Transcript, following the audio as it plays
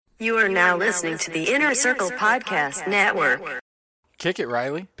You are now listening to the Inner Circle Podcast Network. Kick it,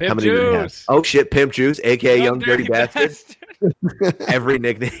 Riley. Pimp Juice. Oh shit, Pimp Juice, aka Young Dirty Bastard. Every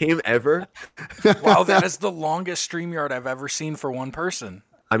nickname ever. Wow, that is the longest StreamYard I've ever seen for one person.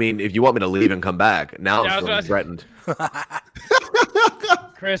 I mean, if you want me to leave and come back, now I'm feeling threatened.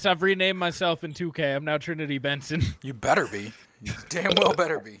 Chris, I've renamed myself in 2K. I'm now Trinity Benson. You better be. You damn well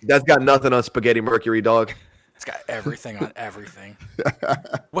better be. That's got nothing on Spaghetti Mercury, dog. It's got everything on everything.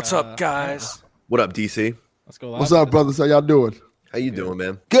 What's up, guys? What up, DC? Let's go live. What's up, brothers? How y'all doing? How you doing,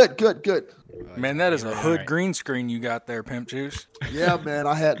 man? Good, good, good. Man, that is a hood green screen you got there, Pimp Juice. Yeah, man.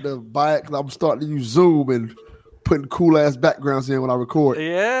 I had to buy it because I'm starting to use Zoom and putting cool-ass backgrounds in when I record.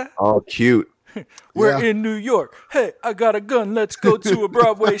 Yeah? Oh, cute. We're in New York. Hey, I got a gun. Let's go to a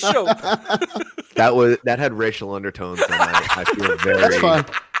Broadway show. That had racial undertones, and I feel very. That's fine.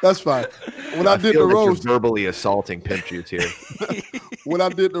 That's fine. When I did the roast, you're verbally assaulting Pimp Juice here. when I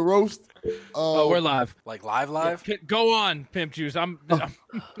did the roast, we're live. Like live? Go on, Pimp Juice.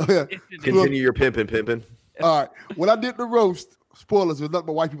 Continue your pimping. All right. When I did the roast, spoilers, there's nothing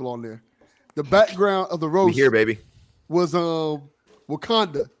but white people on there. The background of the roast We here, baby. was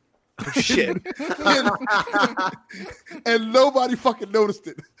Wakanda. Oh, shit. and nobody fucking noticed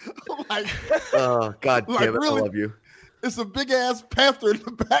it. I'm like, Oh, God damn it. really? I love you. It's a big ass panther in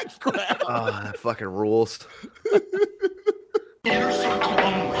the background. Oh, that fucking rules. Inner Circle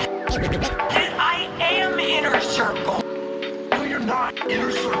only. I am Inner Circle. No, you're not.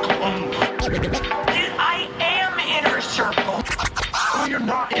 Inner Circle only. I am Inner Circle. No, you're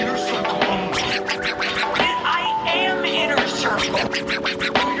not. Inner Circle only. I am Inner Circle.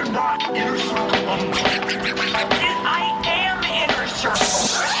 No, you're not. Inner Circle only. I am Inner Circle.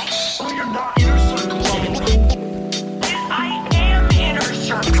 No, you're not. Inner Circle only. I am Inner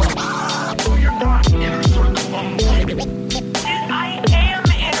Circle. No, you're not. Inner Circle only. I am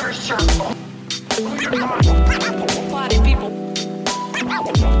Inner Circle. No, you're not. Party people.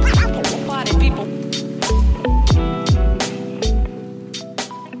 Party people.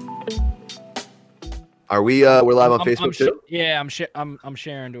 Are we? We're live on Facebook too. Yeah, I'm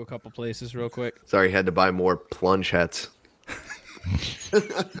sharing to a couple places real quick. Sorry, had to buy more plunge hats.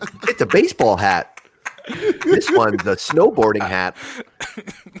 It's a baseball hat. This one's a snowboarding hat.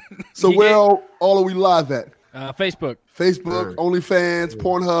 So where all are we live at? Facebook. Facebook, OnlyFans,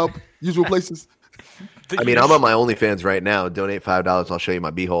 Pornhub, usual places. I mean, I'm on my OnlyFans right now. Donate $5. I'll show you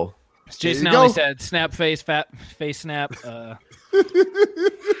my beehole. As Jason There you Alley go. said, snap face, fat face snap,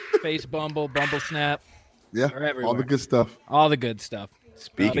 face bumble snap. Yeah, We're everywhere. all the good stuff. All the good stuff.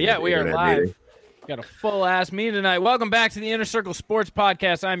 Speaking But yeah, of we are internet live. meeting. Got a full ass meeting tonight. Welcome back to the Inner Circle Sports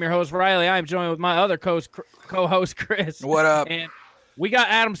Podcast. I'm your host, Riley. I'm joined with my other co-host, Chris. What up? And we got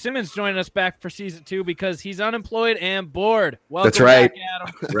Adam Simmons joining us back for season 2 because he's unemployed and bored. Welcome That's right. back,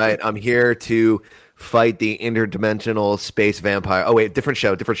 Adam. Right. I'm here to fight the interdimensional space vampire. Oh, wait, different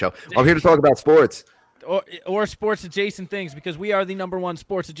show. I'm here to talk about sports. Or sports adjacent things because we are the #1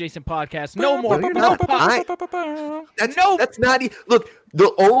 sports adjacent podcast. No more. No, you're not. That's not. Look,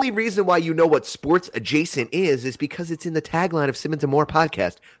 the only reason why you know what sports adjacent is because it's in the tagline of Simmons and More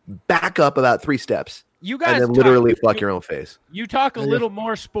podcast. Back up about 3 steps. You guys and then literally fuck your own face. You talk a little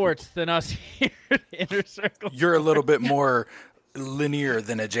more sports than us here at Inner Circle. You're a little bit more linear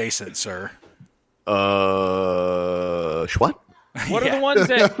than adjacent, sir. What? What are the ones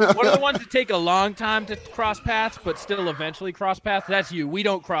that take a long time to cross paths but still eventually cross paths? That's you. We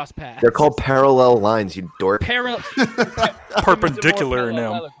don't cross paths. They're called parallel lines, you dork. Perpendicular in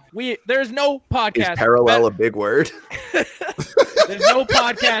them. There's no podcast. Is parallel a big word? There's no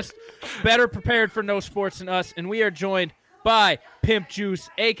podcast better prepared for no sports than us, and we are joined by Pimp Juice,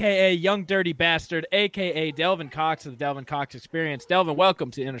 a.k.a. Young Dirty Bastard, a.k.a. Delvin Cox of the Delvin Cox Experience. Delvin,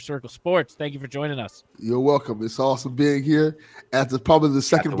 welcome to Inner Circle Sports. Thank you for joining us. You're welcome. It's awesome being here. After probably the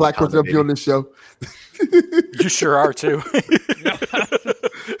second Captain black person Wakanda, up here on this show. You sure are too.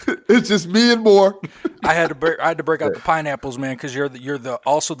 It's just me and more. I had to break out the pineapples, man, because you're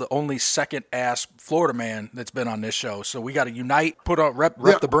also the only second ass Florida man that's been on this show. So we got to unite,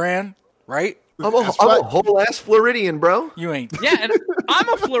 rep the brand, right? I'm a whole ass Floridian, bro. You ain't. Yeah, and I'm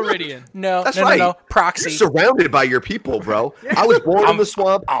a Floridian. No, That's no, right. no. Proxy. You're surrounded by your people, bro. I was born in the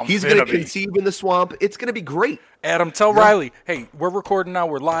swamp. I'm He's going to finna be. conceive in the swamp. It's going to be great. Adam, tell Riley. Hey, we're recording now.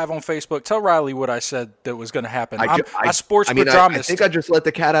 We're live on Facebook. Tell Riley what I said that was going to happen. I sports I think I just let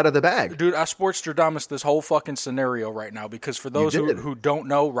the cat out of the bag. Dude, I sports Stradamus this whole fucking scenario right now because for those who don't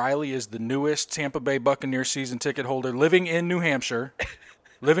know, Riley is the newest Tampa Bay Buccaneers season ticket holder living in New Hampshire.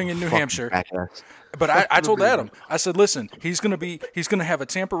 living in New Fucking Hampshire. jackass. But I told Adam, I said, listen, he's gonna have a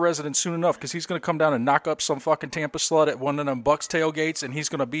Tampa residence soon enough because he's gonna come down and knock up some fucking Tampa slut at one of them Bucks tailgates, and he's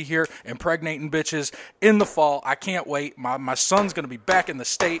gonna be here impregnating bitches in the fall. I can't wait. My son's gonna be back in the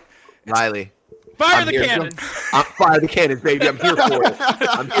state. Riley. Fire I'm the here. cannon. I'm fire the cannons, baby. I'm here for it.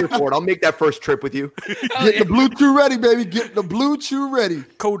 I'm here for it. I'll make that first trip with you. Get the Blue Chew ready, baby. Get the Blue Chew ready.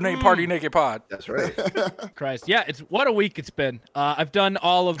 Codename Party Naked Pod. That's right. Christ. Yeah, what a week it's been. I've done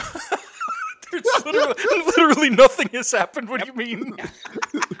all of. There's literally nothing has happened. What do you mean?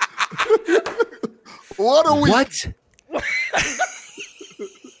 What a week. What?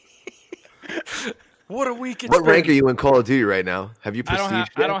 What a week it's What been. rank are you in Call of Duty right now? Have you I prestige?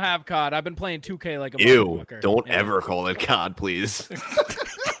 don't have COD. I've been playing 2K like a Ew! motherfucker. Don't Yeah. ever call it COD, please.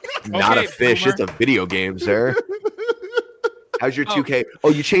 Not Okay, a fish. boomer. It's a video game, sir. How's your 2K? Oh,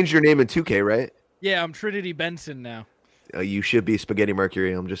 you changed your name in 2K, right? Yeah, I'm Trinity Benson now. You should be Spaghetti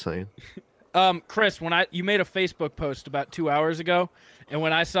Mercury. I'm just saying. Chris, you made a Facebook post about 2 hours ago, and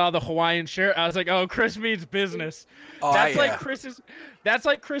when I saw the Hawaiian shirt, I was like, "Oh, Chris means business." Oh, That's yeah.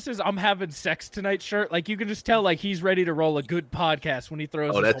 like Chris's "I'm having sex tonight" shirt. Like you can just tell, like he's ready to roll a good podcast when he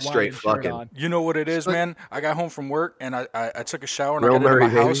throws. Oh, his that's Hawaiian straight shirt fucking. on. You know what it is, man? I got home from work and I took a shower and Real I got into Murray,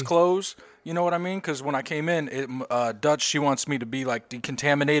 my house baby. clothes. You know what I mean? Because when I came in, Dutch, she wants me to be like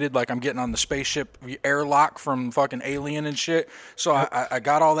decontaminated, like I'm getting on the spaceship airlock from fucking Alien and shit. So I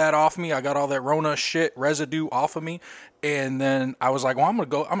got all that off me. I got all that Rona shit residue off of me. And then I was like, well, I'm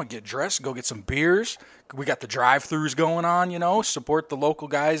gonna get dressed, go get some beers. We got the drive-throughs going on, you know, support the local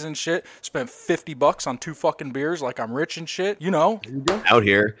guys and shit. Spent $50 on 2 fucking beers, like I'm rich and shit, you know. Out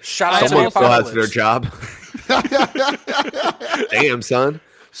here, Shout out someone to the still has their apocalypse. job. Damn, son.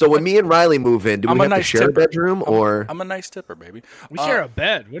 So when me and Riley move in, do we I'm a have to nice share a tipper. bedroom or? I'm a nice tipper, baby. We share a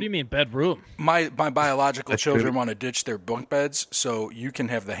bed. What do you mean bedroom? My biological That's children true. want to ditch their bunk beds, so you can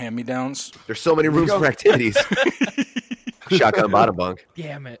have the hand-me-downs. There's so many rooms for activities. Shotgun bottom bunk.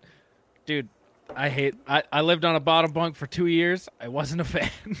 Damn it, dude. I lived on a bottom bunk for 2 years. I wasn't a fan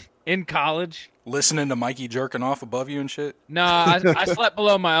in college. Listening to Mikey jerking off above you and shit. No, I slept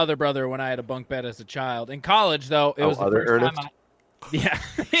below my other brother when I had a bunk bed as a child. In college, though, it was the other first Ernest? time Yeah,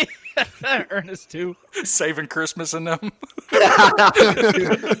 Ernest too. Saving Christmas in them.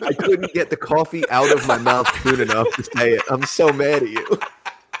 I couldn't get the coffee out of my mouth soon enough to say it. I'm so mad at you.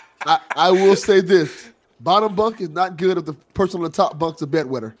 I will say this. Bottom bunk is not good if the person on the top bunk's a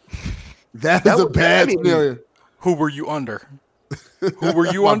bedwetter. That is a would- bad I mean- scenario. Who were you under? Who were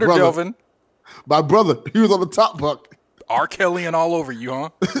you My under, brother. Delvin? My brother, he was on the top bunk. R. Kelly and all over you, huh?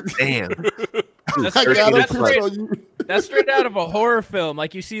 Damn. That's I straight, got that's, a straight, on you. that's straight out of a horror film.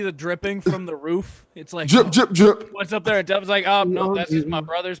 Like you see the dripping from the roof. It's like Drip, drip, drip. what's up there? And Dub's like, oh no, that's just my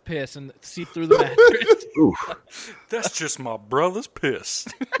brother's piss and seep through the mattress. Oof. That's just my brother's piss.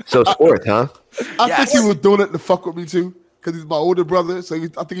 So sports, huh? I think he was doing it to fuck with me too, because he's my older brother. So I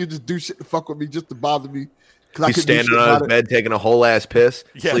think he just do shit to fuck with me just to bother me. He's standing on his bed taking a whole ass piss,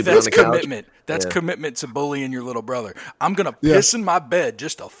 Yeah, sleeping that's on the couch. commitment. That's Yeah. commitment to bullying your little brother. I'm gonna Yeah. piss in my bed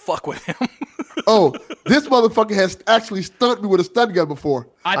just to fuck with him. Oh, this motherfucker has actually stunned me with a stun gun before.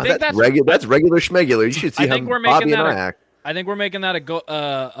 I think that's regular. That's regular schmegular. You should see I how think we're Bobby making and that I act. I think we're making that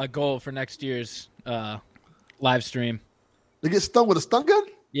a goal for next year's live stream. They get stung with a stun gun?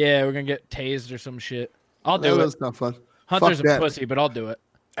 Yeah, we're gonna get tased or some shit. I'll do No, it. that's not fun. Hunter's Fuck a that. pussy, but I'll do it.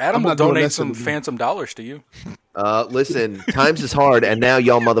 Adam I'm will not doing donate that some shit with you. phantom dollars to you. Listen, times is hard, and now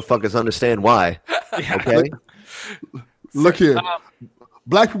y'all motherfuckers understand why. Okay. Look here.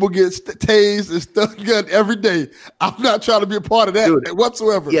 Black people get tased and stun gun every day. I'm not trying to be a part of that Dude,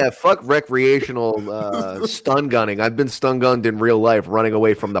 whatsoever. Yeah, fuck recreational stun gunning. I've been stun gunned in real life, running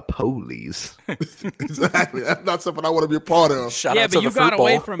away from the police. Exactly. That's not something I want to be a part of. Shout Yeah, out to but you the got fruit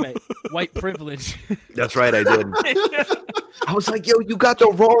away bowl. from it. White privilege. That's right, I did. I was like, yo, you got the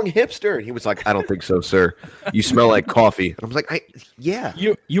wrong hipster. And he was like, I don't think so, sir. You smell like coffee. And I was like, yeah.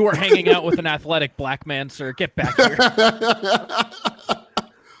 You were hanging out with an athletic black man, sir. Get back here.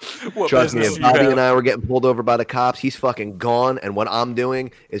 What Trust me, business if you Bobby have? and I were getting pulled over by the cops, he's fucking gone. And what I'm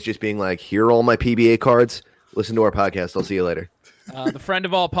doing is just being like, here are all my PBA cards. Listen to our podcast. I'll see you later. The friend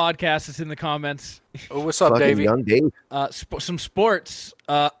of all podcasts is in the comments. Oh, what's up, Fucking Davey? young Dave. Some sports.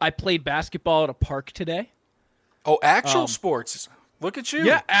 I played basketball at a park today. Oh, actual sports. Look at you.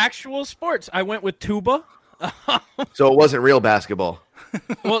 Yeah, actual sports. I went with tuba. So it wasn't real basketball.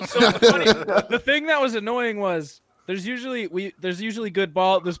 Well, so funny. The thing that was annoying was there's usually good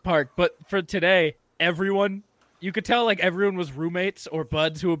ball at this park, but for today, you could tell like everyone was roommates or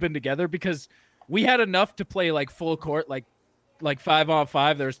buds who have been together because we had enough to play like full court, like like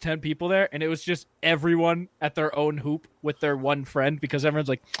 5-on-5. There was 10 people there, and it was just everyone at their own hoop with their one friend because everyone's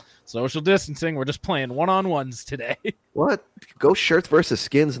like, social distancing. We're just playing one-on-ones today. What? Go shirts versus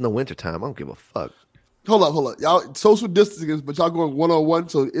skins in the wintertime. I don't give a fuck. Hold up. Y'all social distancing, but y'all going one-on-one,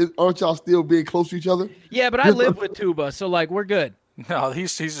 so aren't y'all still being close to each other? Yeah, but I live with Tuba, so like we're good. No,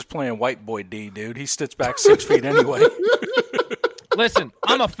 he's just playing white boy D, dude. He sits back 6 feet anyway. Listen,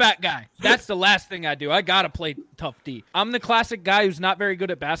 I'm a fat guy. That's the last thing I do. I gotta play tough D. I'm the classic guy who's not very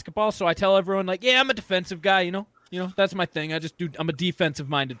good at basketball, so I tell everyone like, yeah, I'm a defensive guy. You know, that's my thing. I'm a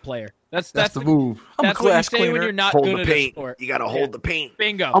defensive-minded player. That's the move. That's what you say when you're not hold good the at paint. a sport. You gotta hold the paint.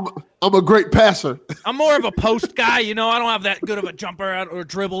 Bingo. I'm a great passer. I'm more of a post guy. I don't have that good of a jumper or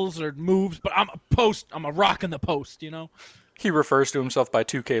dribbles or moves, but I'm a post. I'm a rock in the post. He refers to himself by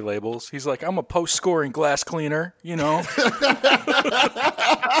 2K labels. He's like, I'm a post-scoring glass cleaner,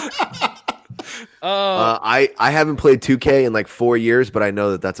 I haven't played 2K in like 4 years, but I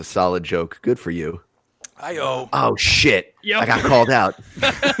know that that's a solid joke. Good for you. Oh, shit. Yep. I got called out.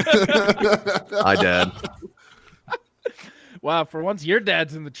 Hi, Dad. Wow, for once your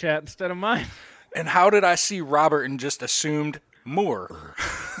dad's in the chat instead of mine. And how did I see Robert and just assumed Moore?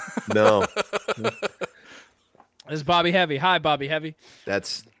 No. This is Bobby Heavy. Hi, Bobby Heavy.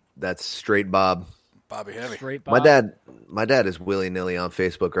 That's straight Bob. Bobby Heavy. Straight Bob. My dad is willy-nilly on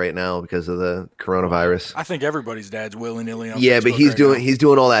Facebook right now because of the coronavirus. I think everybody's dad's willy-nilly on Yeah, Facebook but he's right now. he's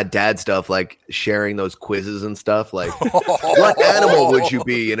doing all that dad stuff, like sharing those quizzes and stuff. Like, what animal would you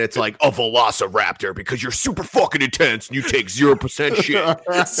be? And it's like a velociraptor because you're super fucking intense and you take 0% shit.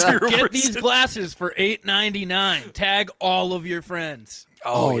 0%. Get these glasses for $8.99. Tag all of your friends.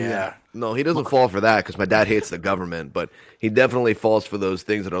 Oh, yeah. No, he doesn't fall for that because my dad hates the government, but he definitely falls for those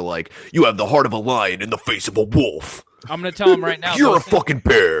things that are like, you have the heart of a lion and the face of a wolf. I'm going to tell him right now. You're a fucking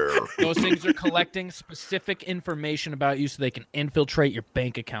bear. Those things are collecting specific information about you so they can infiltrate your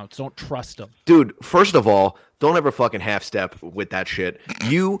bank accounts. Don't trust them. Dude, first of all, don't ever fucking half step with that shit.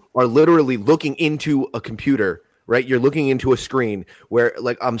 You are literally looking into a computer, right? You're looking into a screen where,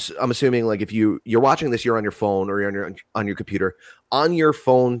 like, I'm assuming, like, if you're watching this, you're on your phone or you're on your computer. On your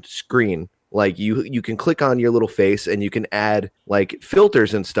phone screen, like, you can click on your little face and you can add, like,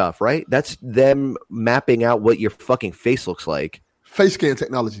 filters and stuff, right? That's them mapping out what your fucking face looks like. Face scan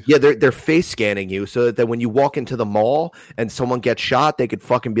technology. Yeah, they're face scanning you so that when you walk into the mall and someone gets shot, they could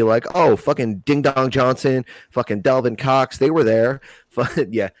fucking be like, oh, fucking Ding Dong Johnson, fucking Delvin Cox, they were there.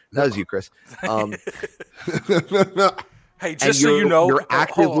 Yeah, that was you, Chris. Hey, just so you know, you're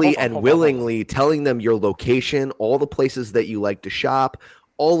actively and willingly telling them your location, all the places that you like to shop,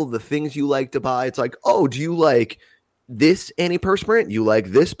 all of the things you like to buy. It's like, oh, do you like this antiperspirant? You like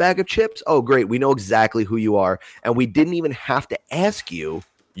this bag of chips? Oh, great. We know exactly who you are. And we didn't even have to ask you.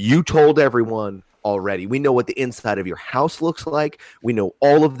 You told everyone already. We know what the inside of your house looks like. We know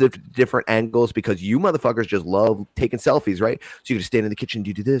all of the different angles because you motherfuckers just love taking selfies, right? So you just stand in the kitchen,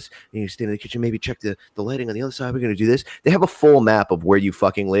 do this, and you stand in the kitchen, maybe check the lighting on the other side. We're going to do this. They have a full map of where you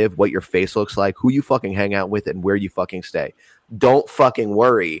fucking live, what your face looks like, who you fucking hang out with, and where you fucking stay. Don't fucking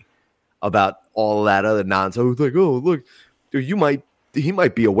worry about all of that other nonsense. It's like, oh, look, dude, he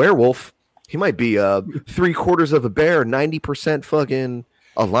might be a werewolf. He might be 3/4 of a bear, 90% fucking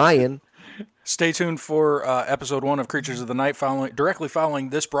a lion. Stay tuned for episode 1 of Creatures of the Night, directly following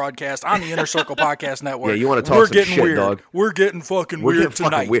this broadcast on the Inner Circle Podcast Network. Yeah, you want to talk some shit, weird. dog. We're getting fucking weird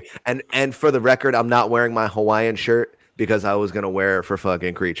tonight. Weird. And for the record, I'm not wearing my Hawaiian shirt because I was going to wear it for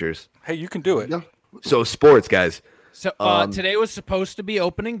fucking Creatures. Hey, you can do it. Yeah. So sports, guys. So today was supposed to be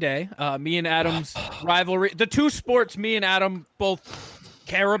opening day. Me and Adam's rivalry. The two sports me and Adam both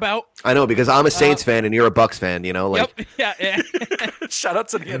care about. I know, because I'm a Saints fan and you're a Bucks fan, you know? Like, yep. Yeah. Shout out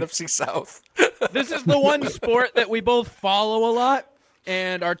to the NFC South. This is the one sport that we both follow a lot,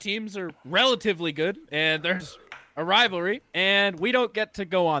 and our teams are relatively good, and there's a rivalry, and we don't get to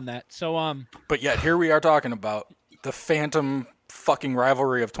go on that. So, But yet, here we are talking about the phantom fucking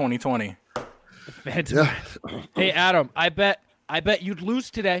rivalry of 2020. Phantom. Yeah. Hey, Adam, I bet you'd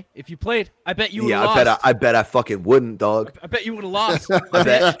lose today if you played. I bet you would have yeah, lost. I bet I fucking wouldn't, dog. I bet you would have lost. I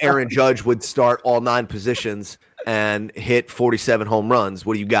bet Aaron Judge would start all 9 positions and hit 47 home runs.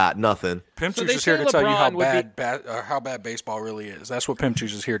 What do you got? Nothing. Pimp So Juice they is here say to tell you how LeBron would how bad baseball really is. That's what Pimp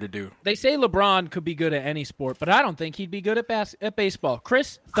Juice is here to do. They say LeBron could be good at any sport, but I don't think he'd be good at baseball.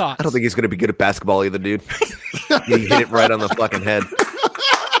 Chris, thoughts? I don't think he's going to be good at basketball either, dude. He hit it right on the fucking head.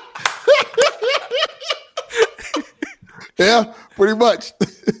 Yeah, pretty much.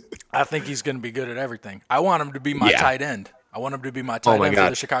 I think he's going to be good at everything. I want him to be my tight end. I want him to be my Oh tight my end for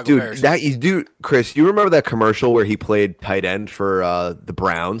god, the Chicago dude! Bears. Chris, you remember that commercial where he played tight end for the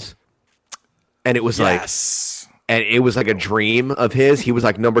Browns, and it was Yes. and it was like a dream of his. He was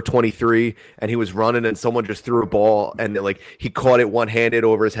like number 23, and he was running, and someone just threw a ball, and like he caught it one-handed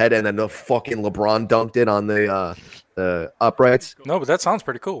over his head, and then the fucking LeBron dunked it on the uprights. No, but that sounds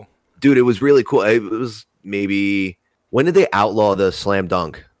pretty cool. Dude, it was really cool. It was maybe when did they outlaw the slam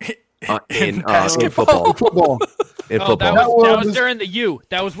dunk in football? Football. In Oh, football. that was during the U.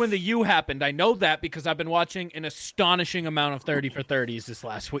 That was when the U happened. I know that because I've been watching an astonishing amount of 30 for 30s this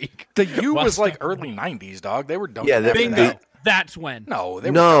last week. The U was like early 90s, dog. They were dunking. Yeah, after Bingo. that. That's when. No,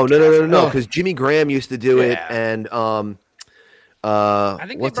 they were No, dunking after no, that. because Jimmy Graham used to do it, Yeah. and I think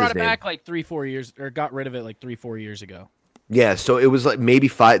they what's brought his it name? back like 3-4 years, or got rid of it like 3-4 years ago. Yeah, so it was like maybe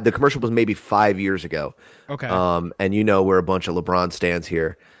 5. The commercial was maybe 5 years ago. Okay. And we're a bunch of LeBron stands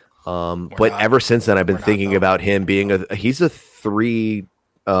here. But not. ever since then, I've been We're not, thinking though. about him being he's a 3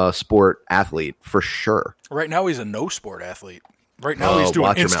 sport athlete for sure. Right now, he's a no sport athlete. Right now, Oh, he's doing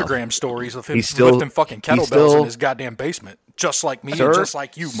watch your mouth. Instagram stories of him He's still- lifting fucking he's kettlebells still- in his goddamn basement, just like me Sir, and just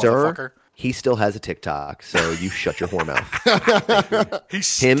like you, motherfucker. he still has a TikTok, so you shut your whore mouth.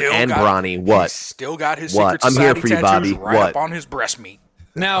 He's Him still and got, Bronny, what? He's still got his What? secret I'm here society for you, tattoos Bobby. right What? up on his breast meat.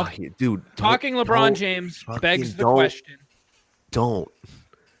 now, Dude, talking LeBron James begs the question. Don't.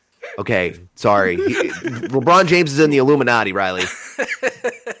 Okay, sorry. LeBron James is in the Illuminati, Riley.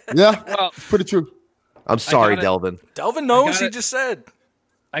 Yeah, Well, it's pretty true. I'm sorry, gotta- Delvin. Delvin knows. got He it. just said.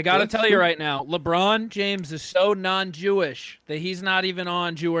 I got to tell you right now, LeBron James is so non-Jewish that he's not even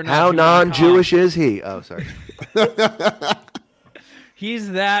on Jew or Not How Jew.com. non-Jewish is he? Oh, sorry.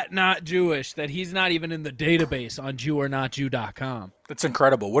 He's that not Jewish that he's not even in the database on JewOrNotJew.com. That's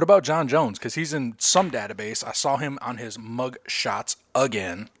incredible. What about John Jones? Because he's in some database. I saw him on his mug shots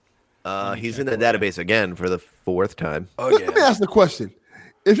again. He's in the database again for the 4th time. Let me ask the question.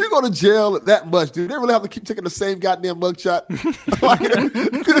 If you go to jail that much, do they really have to keep taking the same goddamn mugshot?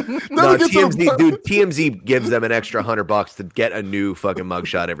 No, TMZ gives them an extra $100 to get a new fucking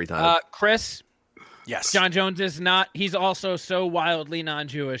mugshot every time. Chris, Yes. John Jones is not. He's also so wildly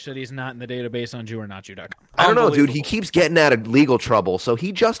non-Jewish that he's not in the database on JewOrNotJew.com. I don't know, dude. He Unbelievable. keeps getting out of legal trouble, so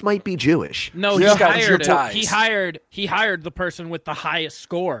he just might be Jewish. No, Yeah. he got hired Jew it. ties. He hired the person with the highest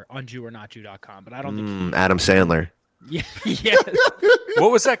score on JewOrNotJew.com, but I don't think. Adam Sandler. Yeah, yes. What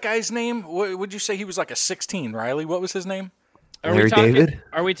was that guy's name? What would you say he was like a 16, Riley? What was his name? Are Larry we talking, David?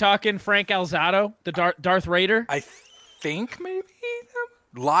 Are we talking Frank Alzado, the Darth Raider? I think maybe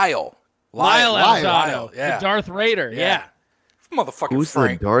Lyle. Lyle Alzado, yeah. the Darth Raider. Yeah. Motherfucking Who's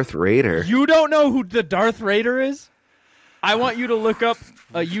Frank. the Darth Raider? You don't know who the Darth Raider is? I want you to look up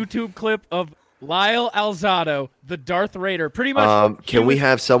a YouTube clip of Lyle Alzado, the Darth Raider. Pretty much. he Can we was-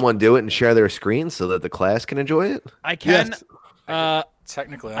 have someone do it and share their screen so that the class can enjoy it? I can. Yes.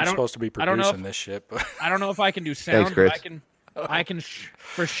 Technically, I I'm don't- supposed to be I don't know producing if- this shit, but I don't know if I can do sound, Thanks, Chris. but I can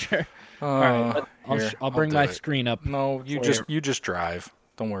for sure. All right, I'll bring do my it. screen up. No, you just drive.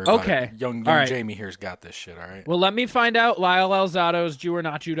 Don't worry Okay. about it. Young All right. Jamie here's got this shit, all right? Well, let me find out Lyle Alzado's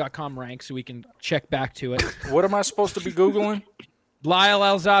JewOrNotJew.com rank so we can check back to it. What am I supposed to be Googling? Lyle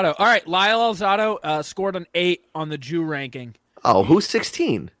Alzado. All right, Lyle Alzado scored an 8 on the Jew ranking. Oh, who's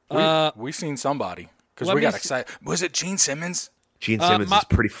 16? We seen somebody. Because let we me got see- excited. Was it Gene Simmons? Gene Simmons is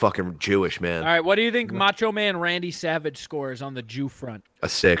pretty fucking Jewish, man. All right, what do you think Macho Man Randy Savage scores on the Jew front? A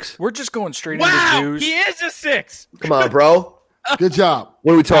 6. We're just going straight Wow, into Jews. he is a 6. Come on, bro. Good job.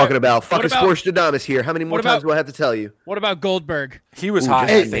 What are we talking about? Fucking about- Sports Stradamus here. How many more what times about- do I have to tell you? What about Goldberg? He was Ooh, high,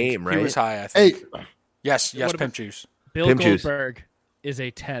 just I a think. name, right? He was high, I think. 8. Yes, What Pimp Juice. Bill Pimp Juice. Goldberg is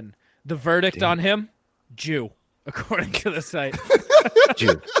a 10. The verdict on him, Jew, according to the site.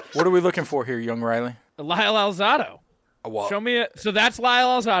 Jew. What are we looking for here, young Riley? Lyle Alzado. Well, Show me it. So that's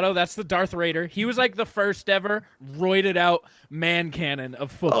Lyle Alzado. That's the Darth Raider. He was like the first ever roided out man cannon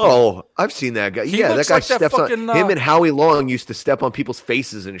of football. Oh, I've seen that guy. He Yeah, that looks guy like that steps fucking, on. Him and Howie Long used to step on people's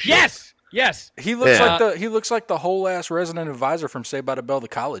faces and shit. Yes. Yes. he looks Yeah. like the whole ass resident advisor from Saved by the Bell, the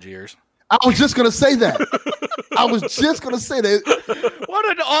college years. I was just gonna say that. I was just gonna say that. What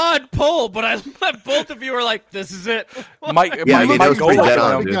an odd pull, but I both of you are like, this is it. Mike, Yeah, I Mike, mean, that Mike was pretty Golick dead in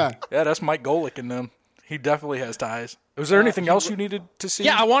on, them. dude. Yeah. Yeah, that's Mike Golick in them. He definitely has ties. Was there anything else you needed to see?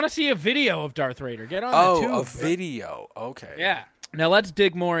 Yeah, I want to see a video of Darth Raider. Get on it, too. a video. Okay. Yeah. Now let's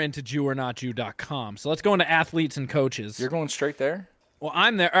dig more into JewOrNotJew.com. So let's go into athletes and coaches. You're going straight there? Well,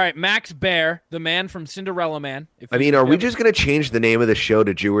 I'm there. All right, Max Baer, the man from Cinderella Man. I mean, are we just going to change the name of the show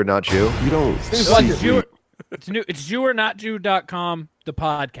to Jew or Not Jew? You don't. Well, it's Jew, it's new. It's JewOrNotJew.com, the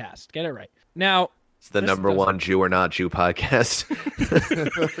podcast. Get it right. Now, It's the This number doesn't- one Jew or Not Jew podcast.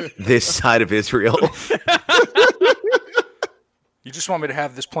 This side of Israel. You just want me to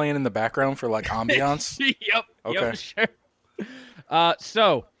have this playing in the background for like ambiance? yep. Okay. Yep, sure.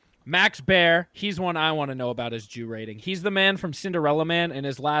 So Max Baer, he's one I want to know about his Jew rating. He's the man from Cinderella Man, and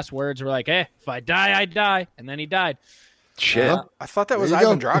his last words were like, "Hey, if I die, I die," and then he died. Shit. I thought that was There you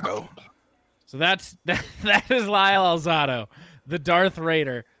Ivan go. Drago. So that is Lyle Alzado, the Darth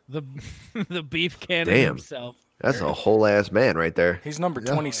Raider, the the beef cannon Damn. himself. That's a whole ass man right there. He's number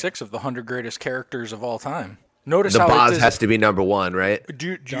 26 of the 100 greatest characters of all time. Notice The how Boz it is, has to be number one, right?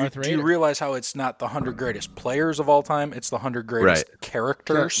 do Darth you Raider. realize how it's not the 100 greatest players of all time? It's the 100 greatest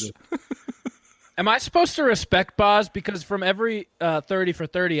characters. Am I supposed to respect Boz? Because from every 30 for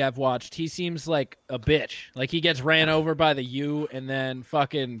 30 I've watched, he seems like a bitch. Like he gets ran over by the U and then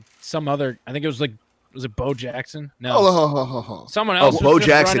fucking some other, I think it was it Bo Jackson? No. Oh, Someone else. Bo was just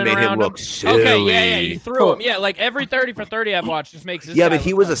Jackson running made him around look Okay, yeah, silly. you threw him. Yeah, like every 30 for 30 I've watched just makes this Yeah, guy but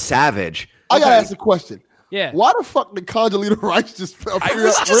he look was a like- savage. I gotta ask a question. Yeah. Why the fuck did Condoleezza Rice just appear I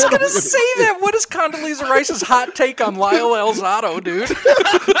was just randomly? gonna say that. What is Condoleezza Rice's hot take on Lyle Alzado, dude?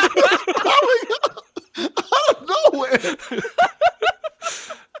 Nowhere.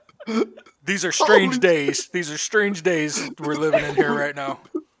 These are strange days. These are strange days we're living in here right now.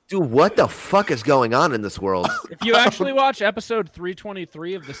 Dude, what the fuck is going on in this world? If you actually watch episode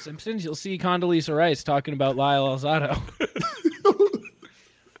 323 of The Simpsons, you'll see Condoleezza Rice talking about Lyle Alzado.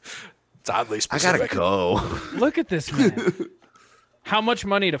 It's oddly I specific. gotta go. Look at this man. How much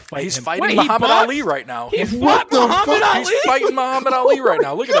money to fight He's him? fighting Wait, he Muhammad boxed? Ali right now. He What fought the Muhammad fuck? Ali He's fighting Muhammad Ali right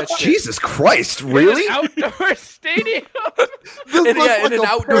now. Look at that shit. Jesus Christ, in an really? outdoor stadium. This And, looks yeah, like in an a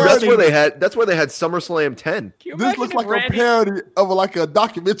outdoor Dude, parody. that's where they had SummerSlam 10. Can you This imagine looks if like Randy, a parody of like a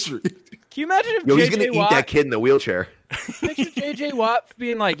documentary. Can you imagine if Yo, he's gonna JJ eat Watt that kid in the wheelchair. picture JJ Watt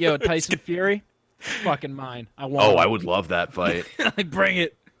being like, "Yo, Tyson Fury, fucking mine. I want." Oh, him." I would love that fight. like bring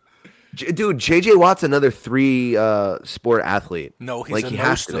it. Dude, JJ Watt's another three sport athlete. No, he's like a he no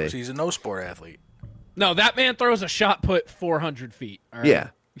has to be. he's a no sport athlete. No, that man throws a shot put 400 feet. all right? Yeah.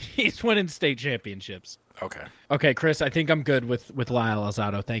 He's winning state championships. Okay, Okay, Chris, I think I'm good with Lyle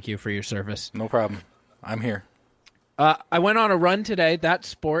Alzado. Thank you for your service. no problem. I'm here. I went on a run today. That's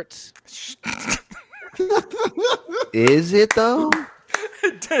sports. Is it though?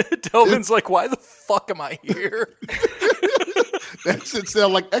 Delvin's like, why the fuck am I here? That shit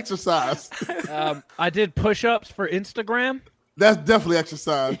sound like exercise. I did push-ups for Instagram. That's definitely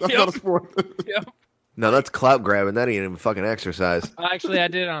exercise. That's not a sport. Yep. No, that's clout grabbing. That ain't even fucking exercise. Actually, I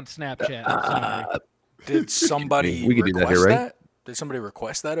did it on Snapchat. I'm sorry. Did somebody We could do that request here, right? that? Did somebody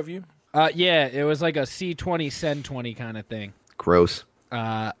request that of you? Yeah, it was like a C20, send 20 kind of thing. Gross.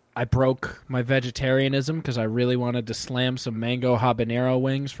 I broke my vegetarianism because I really wanted to slam some mango habanero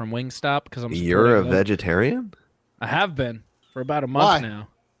wings from Wingstop because I'm. You're a supporting them. vegetarian? I have been for about a month Why? now.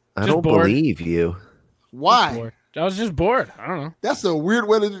 I Just don't bored. believe you. Why? Bored. I was just bored. I don't know. That's a weird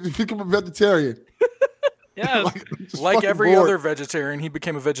way to become a vegetarian. Yeah, Just Like fucking every bored. other vegetarian, he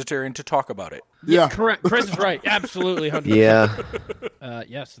became a vegetarian to talk about it. Yeah. correct. Chris is right. Absolutely, 100%. Yeah.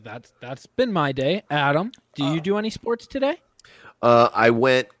 Yes, that's been my day. Adam, do you do any sports today? I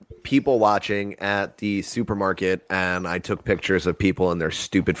went people watching at the supermarket and I took pictures of people in their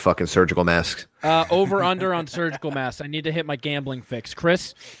stupid fucking surgical masks. Over under on surgical masks. I need to hit my gambling fix.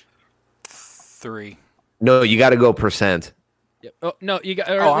 Chris. 3. No, you got to go percent. Yep. Oh no, you got.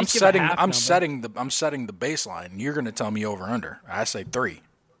 Or at Oh, I'm least give a setting. half I'm number. setting the baseline. You're going to tell me over under. I say 3.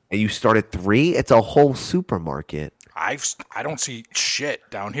 And you start at 3? It's a whole supermarket. I don't see shit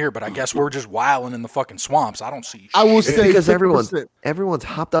down here, but I guess we're just wilding in the fucking swamps. I don't see shit. I will It's say because 50%. everyone's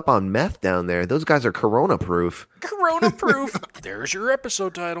hopped up on meth down there. Those guys are corona proof. Corona proof. There's your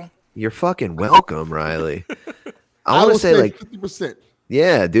episode title. You're fucking welcome, Riley. I I want will to say like 50%.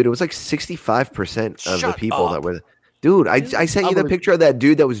 yeah, dude, it was like 65% of the Shut people up. that were dude, I sent you the picture of that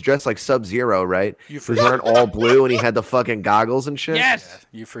dude that was dressed like Sub-Zero, right? You He was wearing all blue and he had the fucking goggles and shit. Yes.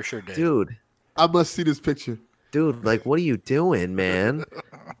 You for sure did. Dude, I must see this picture. like what are you doing, man?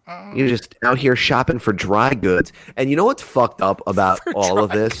 You're just out here shopping for dry goods. And you know what's fucked up about all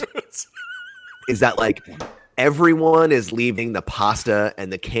of this? Is that like everyone is leaving the pasta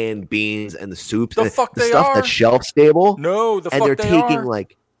and the canned beans and the soups The and fuck the they stuff are. that's shelf stable. No, the and fuck they're they taking are.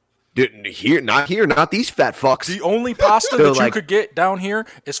 like not these fat fucks. The only pasta They're that you like- could get down here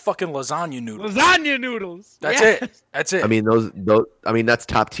is fucking lasagna noodles. Lasagna noodles. That's Yes. it. That's it. I mean those I mean that's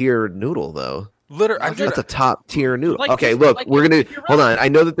top tier noodle though. literally, That's a top tier noodle. Like okay, this- look, like we're this- gonna you're hold right. on. I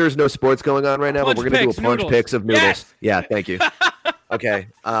know that there's no sports going on right now, but Punch we're gonna do a picks, punch noodles. picks of noodles. Yes. Yeah, thank you. Okay,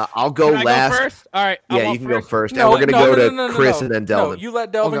 I'll go Can I last. go first? All right. Yeah, you can go first, and we're gonna go to Chris and then Delvin. No, you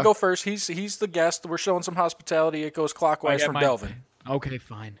let Delvin Okay. go first. He's the guest. We're showing some hospitality. It goes clockwise I get from mine. Delvin. Okay,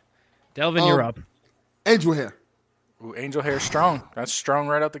 fine. Delvin, you're up. Angel hair. Ooh, angel hair strong. That's strong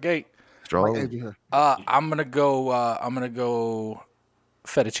right out the gate. Strong. Angel hair. I'm gonna go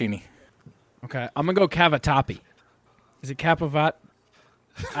fettuccine. Okay, I'm gonna go cavatappi. Is it capavat?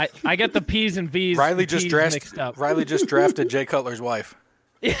 I get the P's and V's Riley and just T's dressed. mixed up. Riley just drafted Jay Cutler's wife.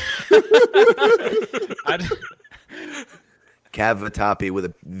 Cavatappi with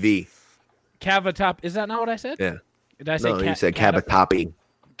a V. Cavatappi. Is that not what I said? Yeah. Did I say No, you said cavatappi.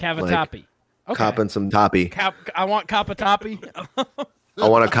 Cavatappi. Okay. Copping some toppy. I want capatappi. I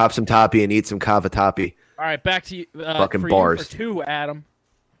want to cop some toppy and eat some cavatappi. All right, back to you. Fucking for bars. You for 2, Adam.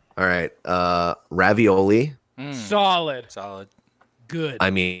 All right. Ravioli. Solid. Good. I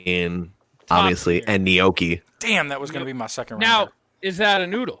mean, Top obviously, tier. and gnocchi. Damn, that was going to be my second round. Now, is that a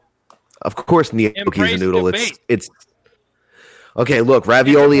noodle? Of course, gnocchi is Embrace a noodle. debate. It's okay. Look,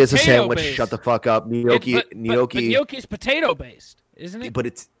 ravioli is a potato sandwich. based. Shut the fuck up. Gnocchi, But gnocchi. gnocchi's potato based, isn't it? But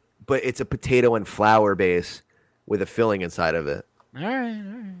it's a potato and flour base with a filling inside of it. All right.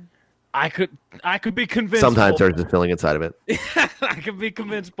 I could be convinced. Sometimes both- there's a filling inside of it. I could be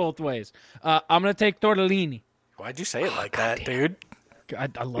convinced both ways. I'm gonna take tortellini. Why'd you say it like that, dude? I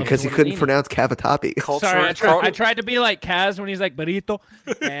love Because he couldn't tortellini. pronounce cavatappi. Sorry, I tried to be like Kaz when he's like burrito.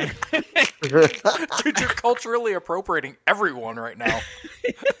 And Dude, you're culturally appropriating everyone right now.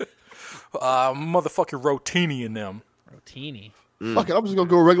 Motherfucking rotini in them. rotini. Fuck it, I'm just gonna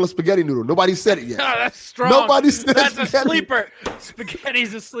go regular spaghetti noodle. Nobody said it yet. Oh, that's strong. Nobody said That's a spaghetti. sleeper.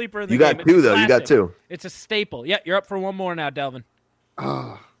 Spaghetti's a sleeper in the You game. got It's two, a though. You got classic. two. It's a staple. Yeah, you're up for one more now, Delvin.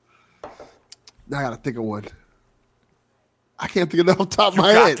 Now I gotta think of one. I can't think of it off the top of You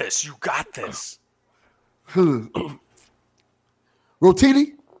my got head. this. You got this.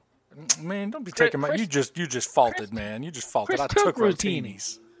 Rotini? Man, don't be taking my. You just faulted, man. You just faulted. Chris I took took rotini.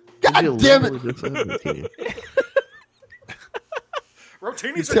 rotinis. God damn it.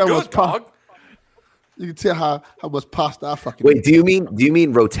 Rotinis tell are good, what's pop- dog. You can tell how much pasta I fucking Wait, eat. do you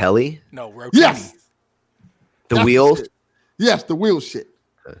mean rotelli? No, rotini. Yes. The That's wheels? shit. Yes, the wheel shit.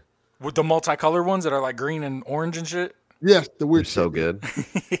 With the multicolored ones that are like green and orange and shit. Yes, the wheel They're so good.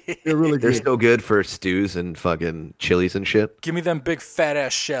 They're really They're good. so good for stews and fucking chilies and shit. Give me them big fat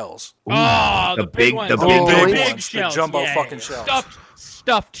ass shells. Oh, the the big- big ones. the Oh, big big ones, the shells. jumbo Yeah, fucking yeah. shells.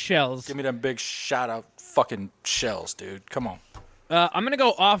 Stuffed shells. Give me them big shout out fucking shells, dude. Come on. I'm gonna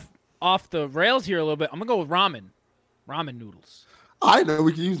go off the rails here a little bit. I'm gonna go with ramen noodles. I know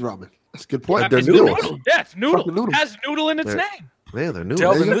we can use ramen. That's a good point. They're It's noodles. Yeah, it's noodle. Fucking noodles. Has noodle in its They're- name. Man, they're noodles.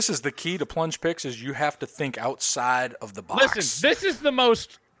 Delvin, go. this is the key to plunge picks is you have to think outside of the box. Listen, this is the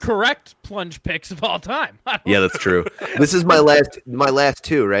most correct plunge picks of all time. Yeah, that's true. This is my last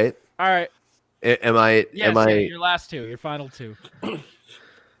two, right? All right. Am I? Yes, am I? yeah, your last two, your final two.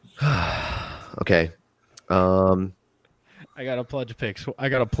 Okay. I got a plunge picks. I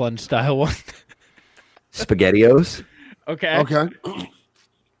got a plunge style one. SpaghettiOs Okay. Okay.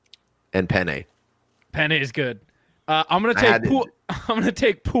 and penne. Penne is good. I'm gonna I take had it. pool. I'm gonna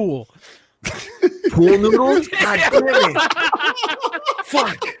take pool. Pool noodles? God damn it.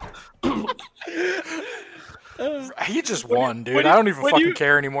 Fuck. He just won, dude. when I don't even when fucking you-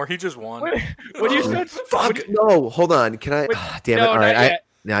 care anymore. He just won. When you said Fuck. No, hold on. Can I? Damn it. no, All not right. yet.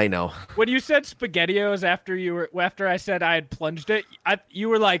 I know. when you said SpaghettiOs after I said I had plunged it, you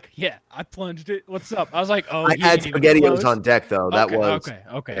were like, yeah, I plunged it. What's up? I was like, oh, I you had didn't even SpaghettiOs close. on deck, though. That okay, was.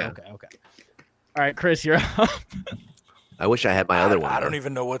 okay. yeah. All right, Chris, you're up. I wish I had my other one. I don't though.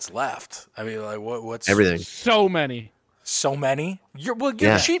 even know what's left. I mean, like, what's Everything. So many. So many? You're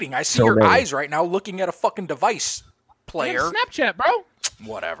Yeah, cheating. I see so your many. eyes right now looking at a fucking device player. Snapchat, bro.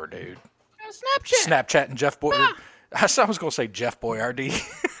 Whatever, dude. Snapchat. Snapchat and Jeff Boy. I was gonna say Jeff Boyardee.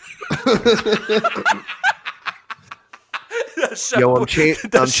 Yo, I'm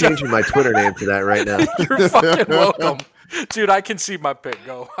changing my Twitter name to that right now. You're fucking welcome, dude. I can see my pick.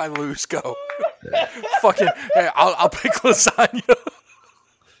 Go. I lose. Go. Fucking. Hey, I'll pick lasagna.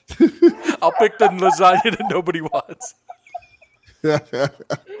 I'll pick the lasagna that nobody wants. I'm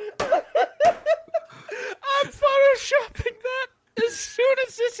photoshopping that as soon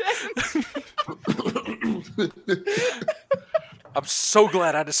as this ends. I'm so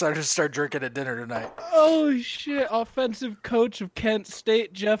glad I decided to start drinking at dinner tonight. Holy shit! Offensive coach of Kent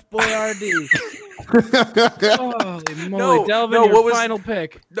State, Jeff Boyardee. Holy moly, No, Delvin, no, your what was- final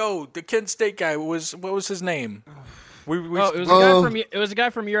pick. No, the Kent State guy was. What was his name? We Oh, it was a guy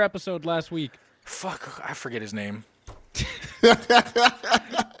from your episode last week. fuck. I forget his name.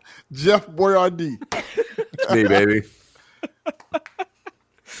 Jeff Boyardee. Me, baby.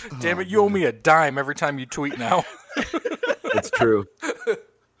 Damn it! You owe me a dime every time you tweet now. It's true.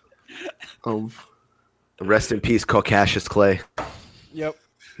 Rest in peace, Caucasus Clay. Yep.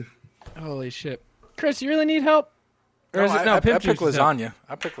 Holy shit, Chris, you really need help? Or is it I Pimp pick Juice is help? lasagna.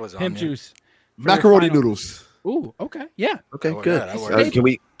 I pick lasagna. Pimp juice. For your Macaroni final- noodles. Ooh, okay, yeah, Okay, Oh, good. yeah, that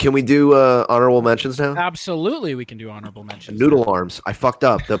works. Can we do honorable mentions now? absolutely. We can do honorable mentions. Noodle arms. I fucked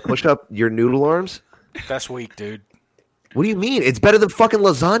up. The push up your noodle arms. That's weak, dude. What do you mean? It's better than fucking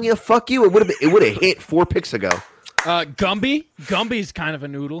lasagna. Fuck you. It would have hit 4 picks ago. Gumby. Gumby's kind of a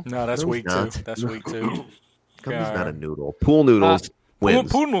noodle. No, that's No, weak it's too. not. That's weak too. Gumby's not a noodle. Pool noodles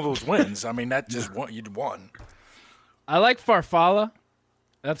wins. Pool noodles wins. I mean, that just you'd won. I like farfalla.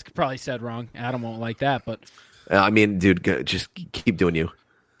 That's probably said wrong. Adam won't like that, but I mean, dude, just keep doing you.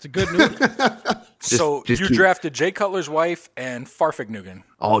 it's a good noodle. So just you keep- drafted Jay Cutler's wife and Farfignugan.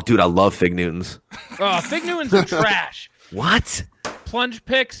 Oh, dude, I love Fig Newtons. Fig Newtons are trash. What? Plunge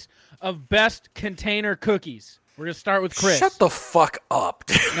picks of best container cookies. We're gonna start with Chris. Shut the fuck up.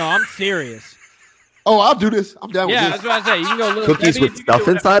 No, I'm serious. Oh, I'll do this. I'm down Yeah, with that's what I say. You can go little Cookies Debbie, with you can do stuff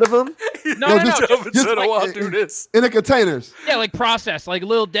inside of them? No, just- just Said, like- "Oh, I'll do this." this. In the containers. yeah, like processed, like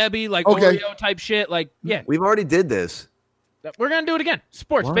Little Debbie, like Okay. Oreo type shit. Like, yeah, We've already did this. we're gonna do it again.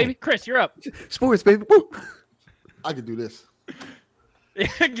 Sports, Why? baby. Chris, you're up. Sports, baby. Woo. I can do this.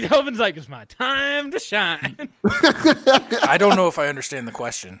 Kelvin's like, it's my time to shine. I don't know if I understand the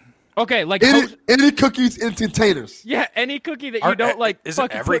question. Okay, like Any cookies in containers? yeah, any cookie that you Aren't- don't like. Isn't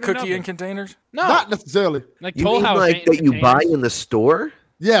fucking every put in the cookie in oven. containers? No, Not necessarily. like You Toll mean House like ain't that you buy containers. in the store?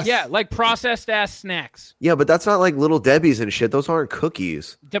 Yes. Yeah, like processed ass snacks. Yeah, but that's not like Little Debbie's and shit. Those aren't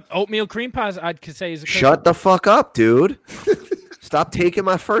cookies. The oatmeal cream pies, I could say is a cookie. Shut the fuck up, dude. Stop taking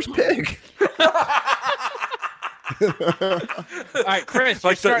my first pick. All right, Chris. Like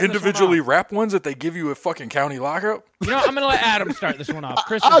you're the starting this one individually off. wrapped ones that they give you at fucking county lockup? You know, I'm gonna let Adam start this one off.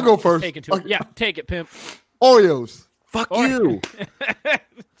 Chris, I'll is- go first. Take it to it. Yeah, take it, pimp. Oreos. Fuck you.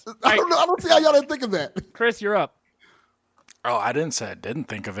 I don't know. I don't see how y'all didn't think of that. Chris, you're up. Oh, I didn't say I didn't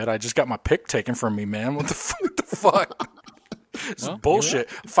think of it. I just got my pick taken from me, man. What the fuck? What the fuck? This is bullshit.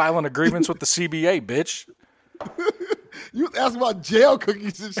 Filing a grievance with the CBA, bitch. You was asking about jail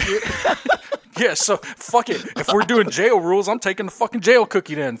cookies and shit. Yeah, so fuck it. If we're doing jail rules, I'm taking the fucking jail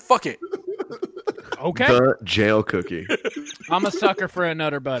cookie then. Fuck it. Okay, The jail cookie. I'm a sucker for a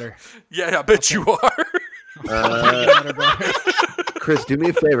Nutter Butter. Yeah, I bet you are. Nutter Butter. Chris, do me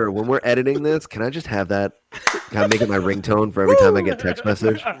a favor. When we're editing this, can I just have that? Can I make it my ringtone for every time I get text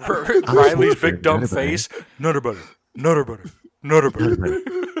message? Riley's big dumb face. Nutter butter. Nutter butter. Nutter butter.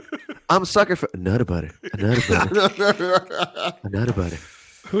 I'm a sucker for Nutter Butter. A Nutter Butter. A Nutter Butter.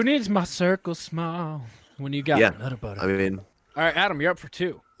 Who needs my circle small when you got Yeah. Nutter Butter? I mean, All right, Adam, you're up for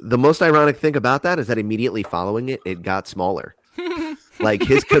 2. the most ironic thing about that is that immediately following it, it got smaller. Like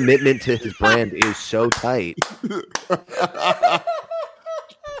his commitment to his brand is so tight.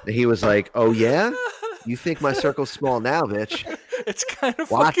 He was like, "Oh yeah, you think my circle's small now, bitch? It's kind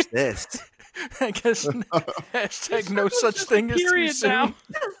of Watch fucking. this." I guess hashtag no such thing as too Period soon. now.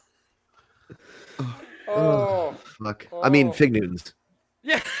 Oh, Fuck. I mean, Fig Newtons.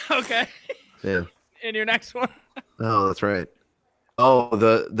 Yeah. Okay. Yeah. And your next one. Oh, that's right. Oh,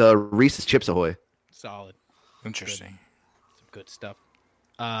 the Reese's Chips Ahoy. Solid. interesting. Some good stuff.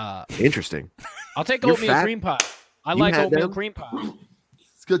 Interesting. I'll take You're oatmeal fat. cream pie. I You like had oatmeal them? cream pie.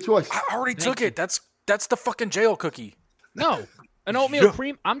 It's a good choice. I already took it. That's the fucking jail cookie. No, an oatmeal Yeah.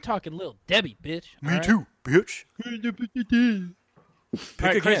 cream. I'm talking Little Debbie, bitch. Me all right? too, bitch. All Pick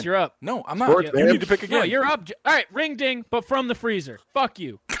right, again. Chris, you're up. No, I'm not. Sports, You man. need to pick again. No, you're up. All right, ring ding, but from the freezer. Fuck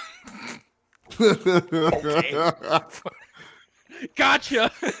you.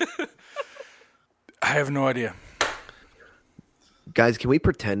 Gotcha. I have no idea. Guys, can we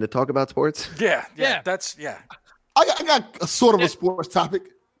pretend to talk about sports? Yeah. Yeah. That's yeah. I got a sort of a sports topic.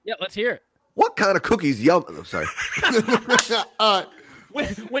 Yeah, let's hear it. What kind of cookies? Yum. I'm sorry. All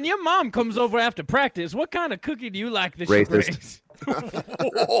right. When your mom comes over after practice, what kind of cookie do you like that she Racist. brings?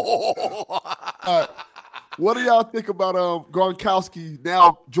 What do y'all think about Gronkowski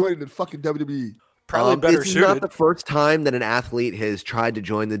now joining the fucking WWE? Probably better This is not suited. the first time that an athlete has tried to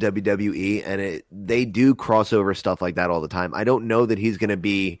join the WWE, and they do crossover stuff like that all the time. I don't know that he's going to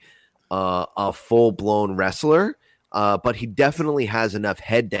be a full-blown wrestler, but he definitely has enough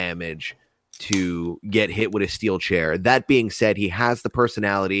head damage to get hit with a steel chair. That being said, he has the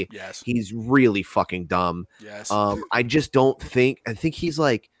personality. Yes. He's really fucking dumb. Yes. I just don't think. I think he's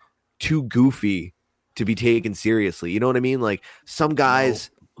like too goofy to be taken seriously. You know what I mean? Like some guys,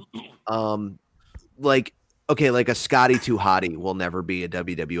 like a Scotty Too Hottie will never be a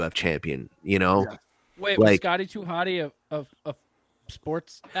WWF champion. You know? Yeah. Wait, was Like- Scotty Too Hottie a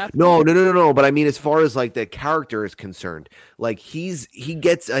sports athlete? No. But I mean, as far as like the character is concerned, like he's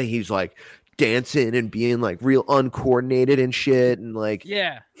like dancing and being like real uncoordinated and shit, and like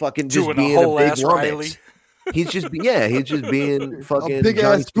Yeah. fucking just Doing a being whole big ass lummox. Riley. He's just being fucking big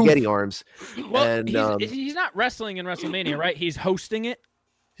Johnny ass goof. Spaghetti Arms. Well, And he's not wrestling in WrestleMania, right? He's hosting it.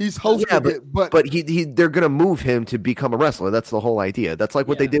 He's hosting yeah, it, but they're gonna move him to become a wrestler. That's the whole idea. That's like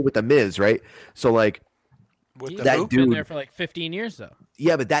what they did with the Miz, right? So like With He's the that hoop? been dude- there for like 15 years though.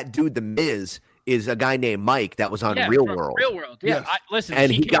 yeah, but that dude, the Miz, is a guy named Mike that was on Yeah, Real from World. Real World. Yeah. Yes. Listen,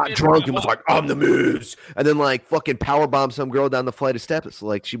 And he came got in drunk from and was the like, "I'm the Miz," and then like fucking powerbombed some girl down the flight of steps,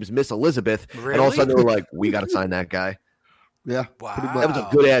 like she was Miss Elizabeth, and all of a Really? sudden they were like, "We got to sign that guy." yeah, Wow. pretty That much. was a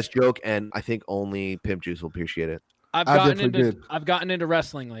good ass joke, and I think only Pimp Juice will appreciate it. I've I gotten definitely into did. I've gotten into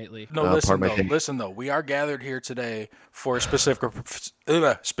wrestling lately. No, pardon my listen though. We are gathered here today for a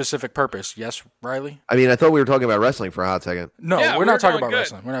specific purpose. Yes, Riley? I mean, I thought we were talking about wrestling for a hot second. No, Yeah, we're we're not talking doing about good.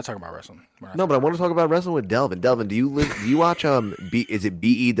 wrestling. We're not talking about wrestling. No, but I want to talk about wrestling with Delvin. Delvin, do you watch is it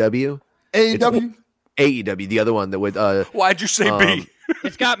BEW? AEW. AEW, the other one that with Why'd you say B?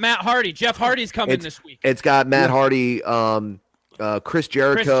 It's got Matt Hardy. Jeff Hardy's coming this week. it's got Matt Hardy, Chris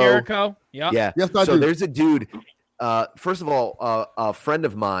Jericho. Chris Jericho. Yep. Yeah. Yes, I so do. there's a dude. First of all, a friend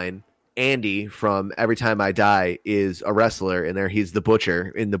of mine, Andy from Every Time I Die, is a wrestler in there. He's the Butcher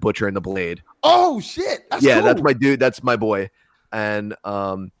in The Butcher and the Blade. Oh shit! That's Yeah, cool. that's my dude. That's my boy. And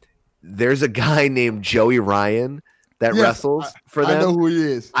there's a guy named Joey Ryan that Yes, wrestles for them. I know who he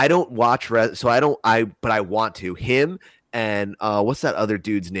is. I don't watch so but I want to. Him and what's that other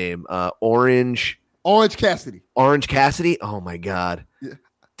dude's name? Orange Cassidy. Cassidy. Oh my god, Yeah.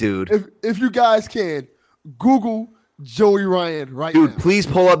 dude. If you guys can Google Joey Ryan right Dude, now. please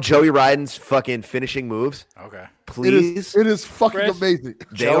pull up Joey Ryan's fucking finishing moves. Okay. Please. It is fucking Chris? amazing.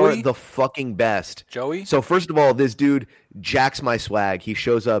 They Joey? are the fucking best. Joey? So first of all, this dude jacks my swag. He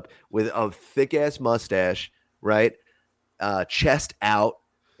shows up with a thick ass mustache, right? Chest out,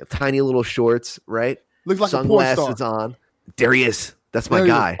 tiny little shorts, right? Looks like a porn Sunglasses star. on. There he is. That's my There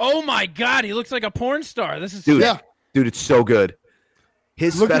he is. guy. Oh my God, he looks like a porn star. This is Dude, Yeah. dude, it's so good.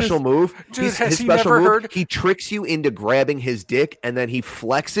 His Look at special his- move, Dude, his has he special never move, heard- he tricks you into grabbing his dick, and then he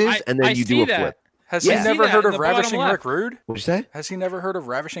flexes, I- and then I you see do a that. flip. Has Yeah. he I see never that heard in of the bottom Ravishing left. Rick Rude? What'd you say? Has he never heard of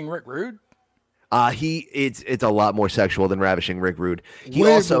Ravishing Rick Rude? It's a lot more sexual than Ravishing Rick Rude. He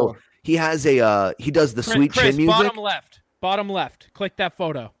Way also more. he has a he does the sweet Chris, chin music. bottom left. Click that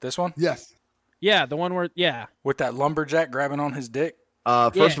photo. This one? Yes. Yeah, the one where With that lumberjack grabbing on his dick?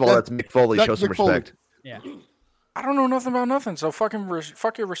 First Yeah. of all, that's Mick Foley. That's Show some Mick Foley. respect. yeah. I don't know nothing about nothing, so fuck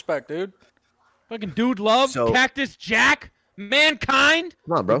your respect, dude. Fucking Dude Love, So- Cactus Jack, Mankind.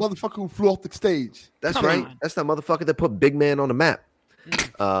 Come on, The bro. motherfucker who flew off the stage. That's Come right. on. That's that motherfucker that put Big Man on the map.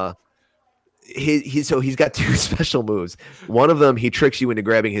 He's got two special moves. One of them, he tricks you into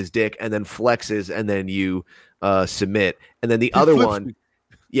grabbing his dick and then flexes, and then you submit. And then the other flips one, me.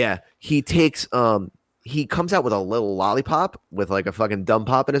 yeah, he takes he comes out with a little lollipop with like a fucking dumb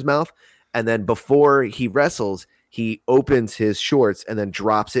pop in his mouth, and then before he wrestles, he opens his shorts and then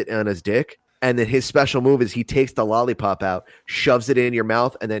drops it on his dick. And then his special move is he takes the lollipop out, shoves it in your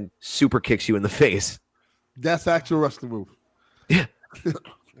mouth, and then super kicks you in the face. That's actual wrestling move.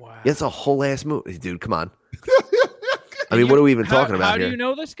 Wow. Yeah, it's a whole ass move, dude. Come on. I mean, what are we even talking about How here? do you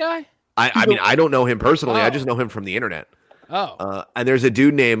know this guy? I mean, I don't know him personally. I Oh. just know him from the internet. Oh, And there's a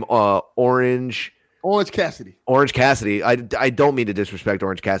dude named Orange Cassidy. Cassidy. I don't mean to disrespect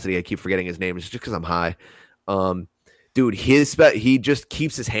Orange Cassidy. I keep forgetting his name. It's just because I'm high. Dude, he just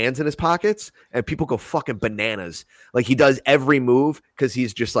keeps his hands in his pockets, and people go fucking bananas. Like he does every move because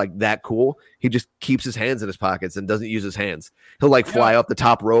he's just like that cool. He just keeps his hands in his pockets and doesn't use his hands. He'll like fly up the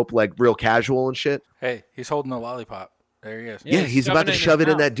top rope like real casual and shit. Hey, he's holding a lollipop. There he is. Yeah, Yeah, he's about to in shove his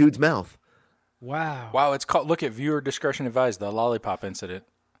it in mouth. that dude's mouth. wow. Wow, it's called. Look at viewer discretion advised. The lollipop incident.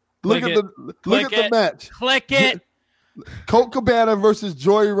 Look Click at Click the it. match. Click it. Colt Cabana versus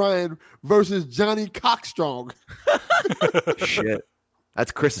Joey Ryan versus Johnny Cockstrong. Shit.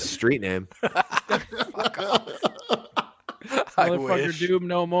 That's Chris's street name. I Motherfucker wish. Doom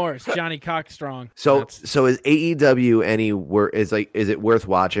no more. It's Johnny Cockstrong. So is AEW is it worth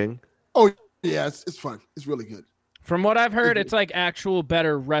watching? Oh yeah, it's fun. It's really good. From what I've heard, it's like actual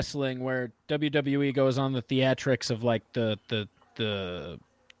better wrestling where WWE goes on the theatrics of like the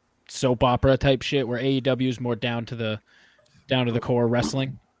soap opera type shit, where AEW is more down to the core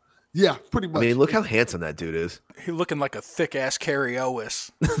wrestling. Yeah, pretty I much. mean, look how handsome that dude is. He looking like a thick ass Carrie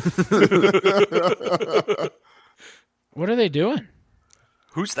Owis. What are they doing?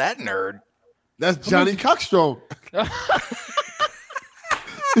 Who's that nerd? That's Johnny Cockstrong.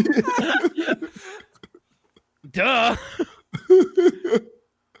 Duh.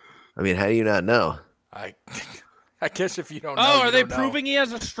 I mean, how do you not know? I guess if you don't know. Oh, you are they don't know. proving he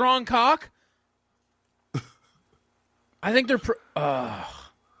has a strong cock? I think they're. I-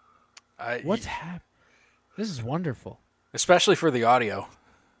 What's happening? This is wonderful. Especially for the audio.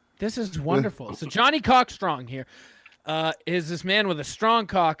 This is wonderful. So Johnny Cockstrong here is this man with a strong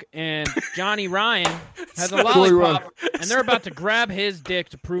cock, and Johnny Ryan has a lollipop, and they're about to grab his dick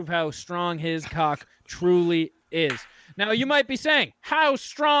to prove how strong his cock truly is. Now, you might be saying, how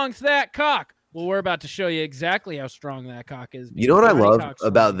strong's that cock? Well, we're about to show you exactly how strong that cock is. You know what I love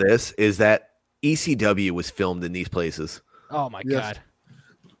about this is that ECW was filmed in these places. Oh, my God.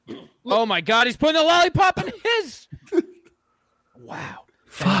 Oh, my God. He's putting a lollipop in his. Wow.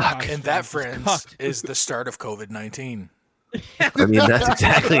 Fuck. And that, friends, is the start of COVID-19. I mean, that's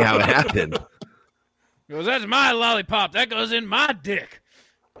exactly how it happened. He goes, that's my lollipop. That goes in my dick.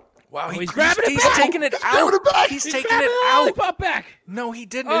 Wow, he's grabbing it he's back. taking it out. He's taking it out. Lollipop back. No, he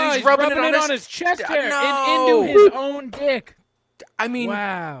didn't. Oh, he's rubbing it on his chest hair No. and into his own dick. I mean,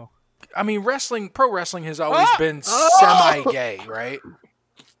 wow. Pro wrestling has always been semi-gay, right?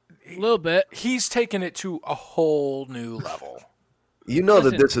 A little bit. He's taken it to a whole new level. You know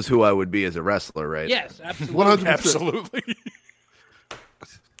that this is who I would be as a wrestler, right? Yes, absolutely. 100%. Absolutely.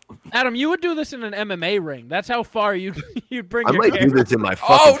 Adam, you would do this in an MMA ring. That's how far you'd bring I your might hair. do this in my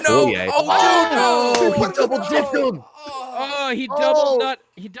fucking foyer. Oh, dude, no. He double dipped him. Oh,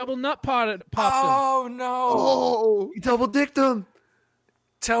 he double nut popped him. Oh, no. Oh, he double dicked him.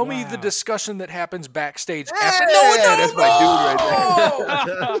 Tell me the discussion that happens backstage Hey, after. that's my dude right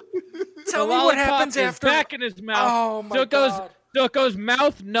there. Tell The me what lollipop happens is after. back in his mouth. Oh, my so it goes. God. So it goes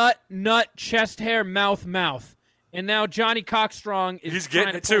mouth, nut, chest hair, mouth. And now Johnny Cockstrong is He's trying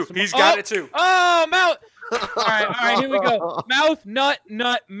getting it to pull too. some- He's got it too. Oh, mouth. All right, here we go. Mouth, nut,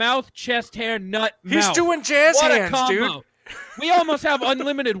 mouth, chest hair, nut, He's mouth. doing jazz What a hands, combo. dude. We almost have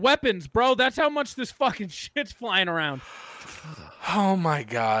unlimited weapons, bro. That's how much this fucking shit's flying around. Oh, my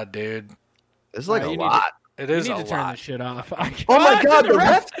God, dude. It's like All a right, you lot. It You is need a to turn lot. this shit off. Oh my God, the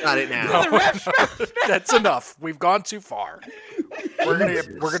ref's got it now. That's enough. We've gone too far. We're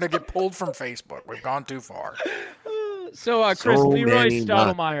gonna get pulled from Facebook. We've gone too far. So, Chris, So Leroy many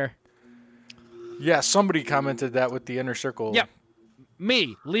Stottlemyre. Yeah, somebody commented that with the inner circle. Yep.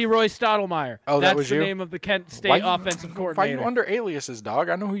 Me, Leroy Stottlemyre. Oh, that That's was the you? name of the Kent State Why you- offensive Why coordinator. you under aliases, dog?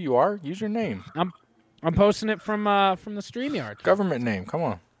 I know who you are. Use your name. I'm posting it from the StreamYard. Government name. Come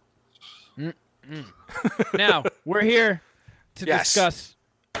on. Now, we're here to Yes. discuss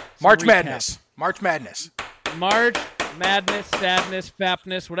March recap. Madness. March Madness. March Madness, sadness,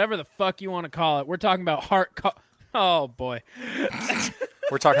 fapness, whatever the fuck you want to call it. We're talking about oh boy,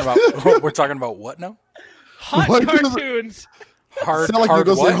 We're talking about what now? hot What? cartoons. Hard. Sound like you're hard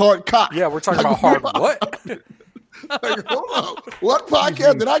gonna say what? hard cock. Yeah, we're talking about hard what? Like, hold on. What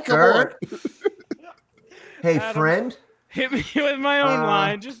podcast did I come on? Hey, friend. Hit me with my own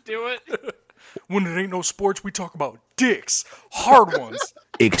line. Just do it. When it ain't no sports, we talk about dicks. Hard ones.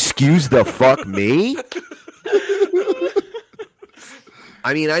 Excuse the fuck me?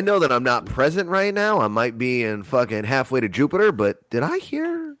 I mean, I know that I'm not present right now. I might be in fucking halfway to Jupiter, but did I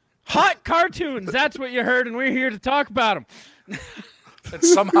hear? Hot cartoons. That's what you heard, and we're here to talk about them. And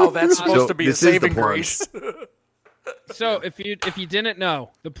somehow that's supposed So to be a this is the saving plunge. grace. So if you didn't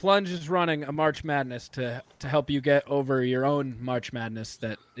know, the Plunge is running a March Madness to help you get over your own March Madness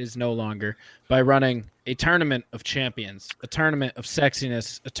that is no longer by running a tournament of champions, a tournament of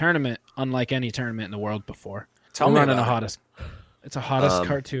sexiness, a tournament unlike any tournament in the world before. Tell We're me running about a it. hottest. It's a hottest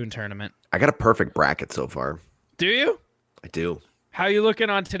cartoon tournament. I got a perfect bracket so far. Do you? I do. How you looking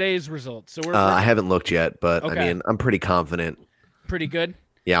on today's results? So we're I haven't looked yet, but Okay. I mean, I'm pretty confident. pretty good.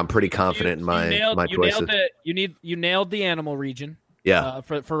 Yeah, I'm pretty confident in my choices. You nailed the animal region. Yeah.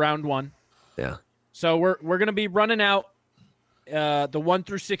 For round one. Yeah. So we're gonna be running out the 1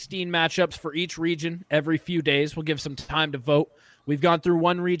 through 16 matchups for each region every few days. We'll give some time to vote. We've gone through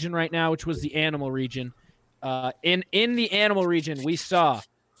one region right now, which was the animal region. In the animal region, we saw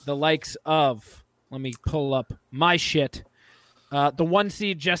the likes of. Let me pull up my shit. The 1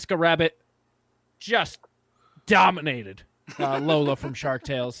 seed Jessica Rabbit just dominated Lola from Shark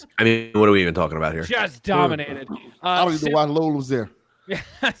Tales. I mean, what are we even talking about here? Just dominated. I don't even know why Lola was there.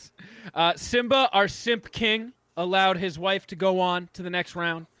 Yes. Simba, our simp king, allowed his wife to go on to the next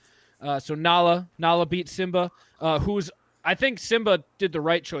round. So Nala beat Simba, I think Simba did the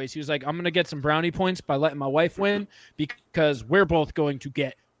right choice. He was like, I'm going to get some brownie points by letting my wife win because we're both going to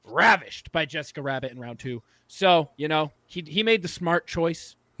get ravished by Jessica Rabbit in round 2. So, he made the smart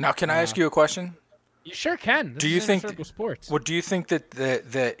choice. Now, can I ask you a question? You sure can. Do you think Circle Sports? What do you think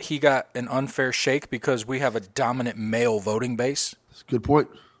that he got an unfair shake because we have a dominant male voting base? That's a good point.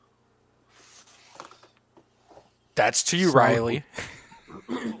 That's to you, Solid Riley.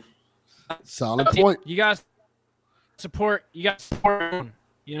 Solid point. You guys support.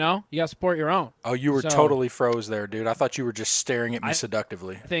 You You know, you got to support your own. Oh, you were So- totally froze there, dude. I thought you were just staring at me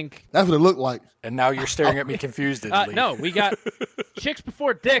seductively. I think. That's what it looked like. And now you're staring at me confusedly. No, we got chicks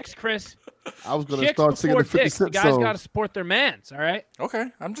before dicks, Chris. I was going to Chicks start singing before the 50 dicks. The Cent guys song. got to support their mans. All right. Okay,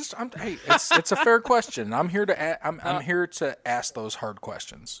 hey, it's a fair question. I'm here to I'm here to ask those hard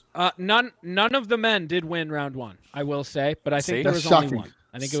questions. None of the men did win round one. I will say, but I think See? there was That's only shocking. one.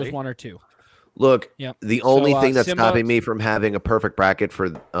 I think it was See? one or two. Look, Yep. the only So, thing that's Simba- stopping me from having a perfect bracket for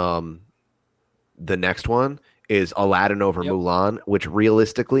the next one is Aladdin over Yep. Mulan, which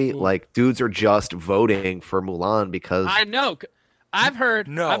realistically, like, dudes are just voting for Mulan because I know. I've heard.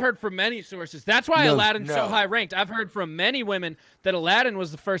 No. I've heard from many sources. That's why No. Aladdin's so No. high ranked. I've heard from many women that Aladdin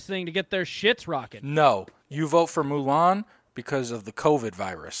was the first thing to get their shits rocking. No, you vote for Mulan because of the COVID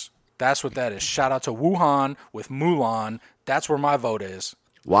virus. That's what that is. Shout out to Wuhan with Mulan. That's where my vote is.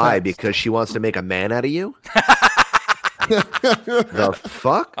 why? Because she wants to make a man out of you? The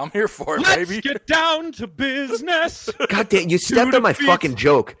fuck? I'm here for it, Let's baby. get down to business. God damn, you stepped on my defeat fucking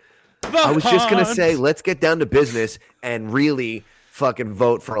joke. I was just gonna hunt. say, let's get down to business and really fucking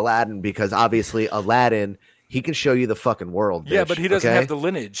vote for Aladdin because obviously Aladdin, he can show you the fucking world. Yeah, bitch, but he doesn't okay? have the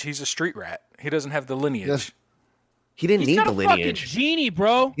lineage. He's a street rat. He doesn't have the lineage. Yes. He didn't He's need got the a fucking lineage. genie,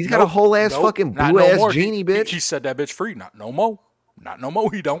 bro. He's got a whole ass Nope, fucking not blue no ass more. genie, bitch. He set that bitch free. Not no more. Not no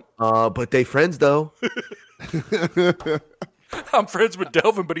more. He don't. But they friends though. I'm friends with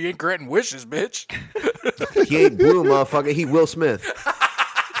Delvin, but he ain't granting wishes, bitch. He ain't blue, motherfucker. He Will Smith.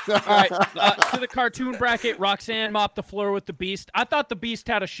 All right, to the cartoon bracket, Roxanne mopped the floor with the Beast. I thought the Beast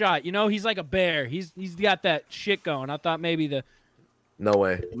had a shot. You know, he's like a bear. He's got that shit going. I thought maybe the No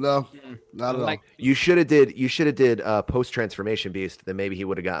way. No, not at all. like. You should have did post transformation Beast. Then maybe he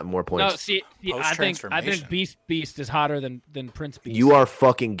would have gotten more No, points. see, I think Post-transformation. Beast is hotter than Prince Beast. You are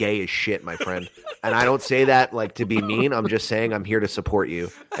fucking gay as shit, my friend. And I don't say that like to be mean. I'm just saying I'm here to support you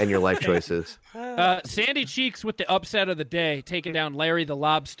and your life choices. Sandy Cheeks with the upset of the day, taking down Larry the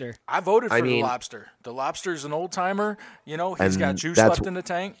Lobster. I voted for I the mean- lobster. The lobster's an old timer. You know, he's got And juice that's- left in the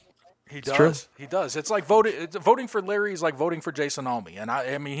tank. He does. true. He does. It's like voting for Larry is like voting for Jason Alme, and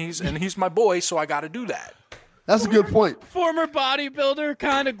I mean he's my boy, so I got to do that. That's a good point. Former bodybuilder,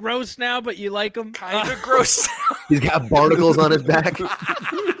 kind of gross now, but you like him. Kind of gross. He's got barnacles on his back.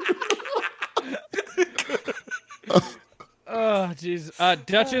 Oh, jeez.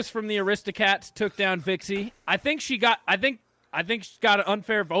 Duchess from the Aristocats took down Vixie. I think she got an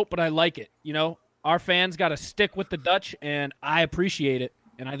unfair vote, but I like it. You know, our fans got to stick with the Dutch, and I appreciate it.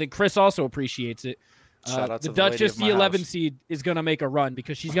 And I think Chris also appreciates it. Shout out The to the lady Duchess, of my the 11 house. seat, is going to make a run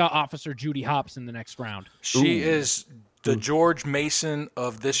because she's got Officer Judy Hopps in the next round. She is the George Mason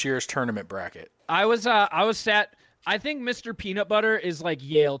of this year's tournament bracket. I was sat. I think Mr. Peanut Butter is like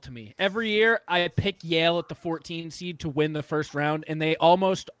Yale to me. Every year I pick Yale at the 14 seed to win the first round, and they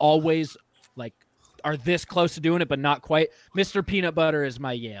almost always like are this close to doing it, but not quite. Mr. Peanut Butter is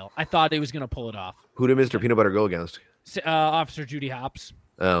my Yale. I thought he was going to pull it off. Who did Mr. Peanut Butter go against? Officer Judy Hopps.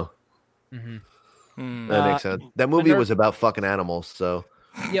 Oh. That makes sense. That movie Minerva- was about fucking animals, so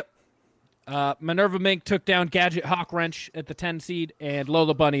Yep. Minerva Mink took down Gadget Hawk Wrench at the 10 seed, and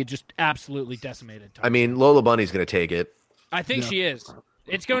Lola Bunny just absolutely decimated. I mean Lola Bunny's gonna take it. I think she is.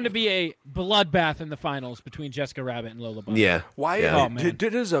 It's going to be a bloodbath in the finals between Jessica Rabbit and Lola Bunny. Yeah. Why? Yeah. Oh, man. It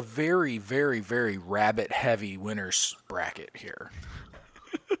is a very, very, very rabbit-heavy winners bracket here.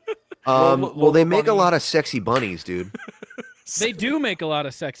 Well, they make a Bunny. lot of sexy bunnies, dude. They do make a lot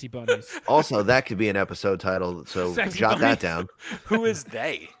of sexy bunnies. Also, that could be an episode title, so Sexy jot that bunnies. down. Who is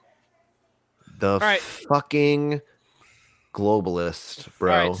they? The right. fucking globalist,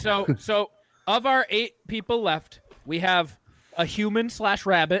 bro. All right, so of our 8 people left, we have a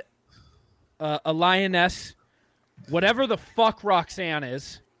human/rabbit, a lioness, whatever the fuck Roxanne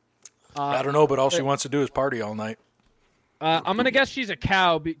is. I don't know, but all she wants to do is party all night. I'm gonna guess she's a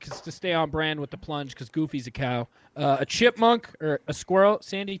cow because to stay on brand with the plunge, because Goofy's a cow. A chipmunk or a squirrel.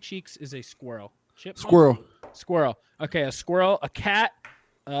 Sandy Cheeks is a squirrel. Chipmunk? Squirrel. Okay, a squirrel, a cat,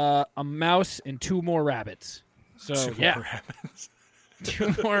 a mouse, and 2 more rabbits. So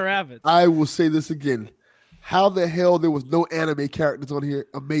two more rabbits. I will say this again. How the hell there was no anime characters on here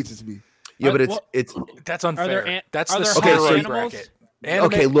amazes me. Yeah, but Well- it's That's unfair. That's are the there Okay, steroid so- animals? bracket.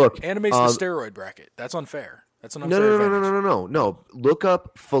 Okay, look, Anime's the steroid bracket. That's unfair. That's an unfair advantage. no. Look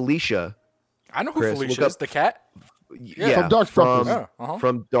up Felicia. I know who Chris, Felicia look is. up- The cat. Yeah, From Darkstalkers. Yeah, uh-huh.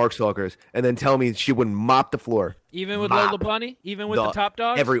 From Darkstalkers, and then tell me she wouldn't mop the floor. Even with Mop Lola Bunny? Even with the top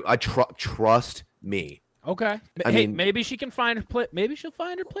dogs? Trust me. Okay. I Hey, mean- maybe she can find her maybe she'll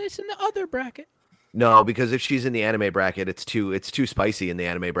find her place in the other bracket. No, because if she's in the anime bracket, it's too spicy in the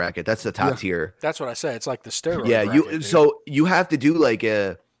anime bracket. That's the top tier. That's what I say. It's like the steroid. Yeah, bracket, dude. so you have to do like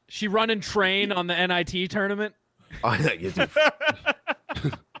a. She run and train on the NIT tournament.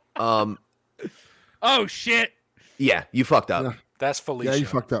 Oh shit! Yeah, you fucked up. That's Felicia. Yeah, you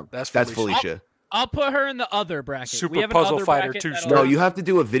fucked up. That's Felicia. I'll put her in the other bracket. Super we have Puzzle another Fighter bracket 2 that'll- No, you have to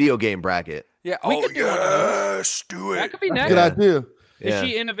do a video game bracket. Yeah. We Oh could do one of yes, do That it. could be next. Good idea. Is Yeah.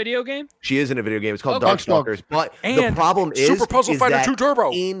 she in a video game? She is in a video game. It's called Okay. Darkstalkers. But the And problem is Super Puzzle is Fighter that 2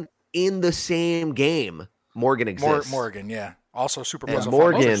 Turbo. in the same game, Morgan exists. Morgan, yeah. Also Super And Puzzle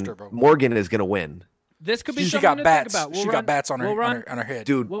Fighter 2 Turbo. Morgan is gonna win, This could be She something got to bats. think about. We'll She run- got bats on her, we'll run- on her head.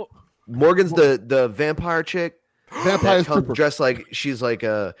 dude. we'll- Morgan's the vampire chick. Vampire Comes stripper. dressed like she's like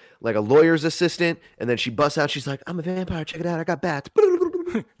a lawyer's assistant, and then she busts out. She's like, "I'm a vampire. Check it out. I got bats."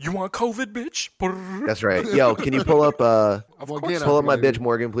 You want COVID, bitch? That's right. Yo, can you pull up Of course, Morgana. pull up my bitch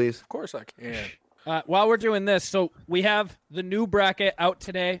Morgan, please? of course I can. While we're doing this, so we have the new bracket out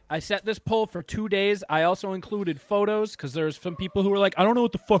today. I set this poll for 2 days. I also included photos because there's some people who were like, I don't know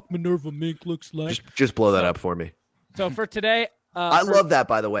what the fuck Minerva Mink looks like. Just blow that up for me. So for today, I love that,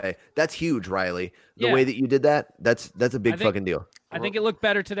 by the way. That's huge, Riley. The Yeah. way that you did that, that's a big think- fucking deal. I think it looked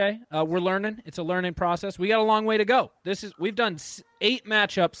better today. We're learning. It's a learning process. We got a long way to go. We've done 8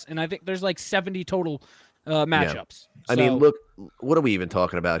 matchups, and I think there's like 70 total matchups. I mean, So look, what are we even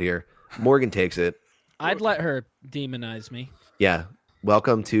talking about here? Morgan takes it. I'd let her demonize me. Yeah.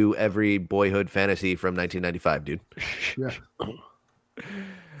 Welcome to every boyhood fantasy from 1995, dude. Yeah.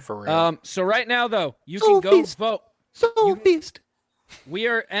 For real. So right now, though, you can go Feast. vote. So feast. We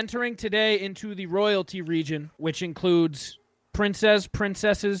are entering today into the royalty region, which includes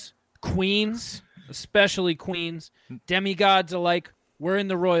princesses, queens, especially queens, demigods alike. We're in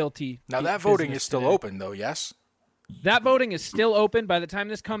the royalty. Now that voting business is still today. open though, yes? That voting is still open. By the time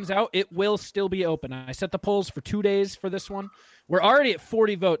this comes out, it will still be open. I set the polls for 2 days for this one. We're already at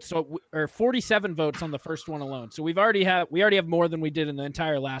 40 votes, or 47 votes on the first one alone. So we already have more than we did in the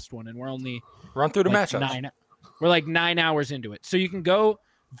entire last one, and we're only Run through the like matchups. We're like 9 hours into it. So you can go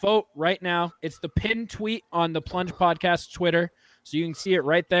vote right now. It's the pinned tweet on the Plunge Podcast Twitter. So you can see it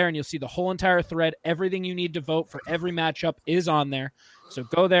right there, and you'll see the whole entire thread. Everything you need to vote for every matchup is on there. So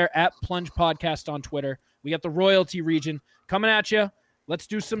go there at Plunge Podcast on Twitter. We got the royalty region coming at you. Let's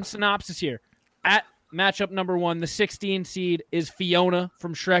do some synopsis here. At matchup number 1, the 16 seed is Fiona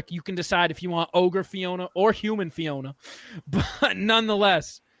from Shrek. You can decide if you want ogre Fiona or human Fiona. But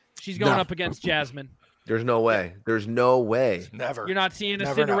nonetheless, she's going up against Jasmine. There's no way. There's no way. Never. You're not seeing a Never,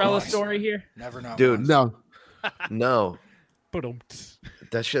 not Cinderella once. story here? Never know. Dude, No. no. Ba-dum-ts.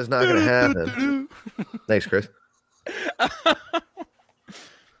 That shit's not going to happen. Thanks, Chris.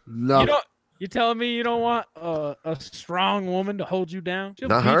 No. You telling me you don't want a strong woman to hold you down? She'll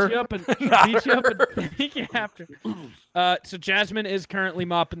Not beat her. you up and beat you up and take you after. So Jasmine is currently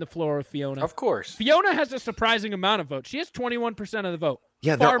mopping the floor with Fiona. Of course. Fiona has a surprising amount of votes. She has 21% of the vote.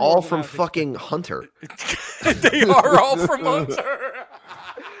 Yeah, Far they're more all than I from was fucking Hunter. They are all from Hunter.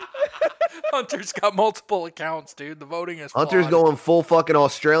 Hunter's got multiple accounts, dude. The voting is Hunter's flawed. going full fucking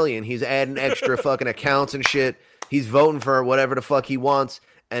Australian. He's adding extra fucking accounts and shit. He's voting for whatever the fuck he wants,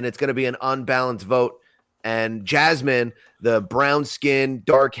 and it's going to be an unbalanced vote. And Jasmine, the brown skinned,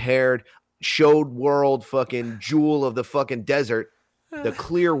 dark haired, showed world fucking jewel of the fucking desert, the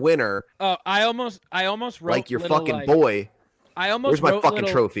clear winner, Oh, I almost wrote like your little, fucking boy. I almost Where's my wrote fucking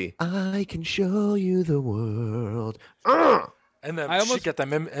little, trophy? I can show you the world. And then I she almost- got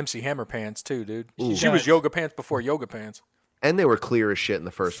them MC Hammer pants too, dude. She She was does. yoga pants before yoga pants. And they were clear as shit in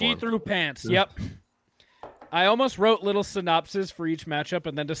the first one. See-through pants. Yep. I almost wrote little synopses for each matchup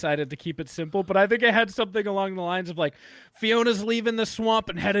and then decided to keep it simple, but I think I had something along the lines of like, Fiona's leaving the swamp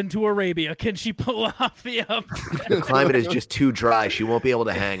and heading to Arabia. Can she pull off the upset? The climate is just too dry. She won't be able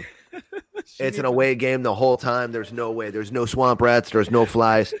to hang. It's an away game the whole time. There's no way. There's no swamp rats. There's no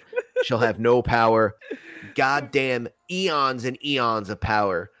flies. She'll have no power. Goddamn eons and eons of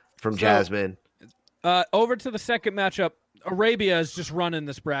power from Jasmine. Over to the second matchup. Arabia is just running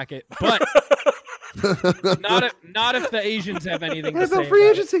this bracket, but not if the Asians have anything to say. NFL free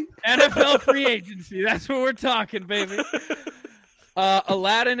about it. agency. NFL free agency. That's what we're talking, baby.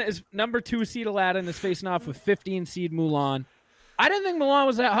 Aladdin is number 2 seed. Aladdin is facing off with 15 seed Mulan. I didn't think Mulan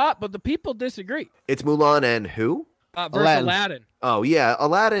was that hot, but the people disagree. It's Mulan and who? Versus Aladdin. Oh yeah,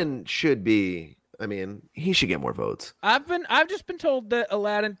 Aladdin should be. I mean, he should get more votes. I've just been told that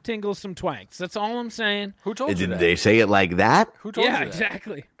Aladdin tingles some twanks. That's all I'm saying. Who told you Did that? they say it like that? Who told Yeah, you that?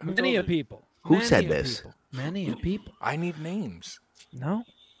 exactly. told Many you? of people. Who Many said of this? people. Many of people. I need names. No.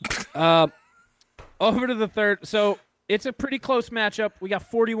 Over to the third. So it's a pretty close matchup. We got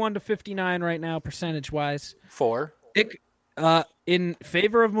 41-59 right now, percentage-wise. 4. In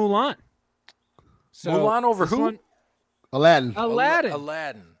favor of Mulan. So Mulan over who? one- Aladdin. Aladdin.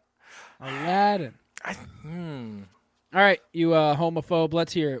 Aladdin. All right, you homophobe.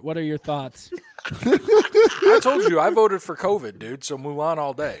 Let's hear it. What are your thoughts? I told you I voted for COVID, dude. So Mulan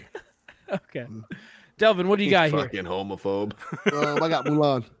all day. Okay. Delvin, what do you got here? Fucking homophobe. I got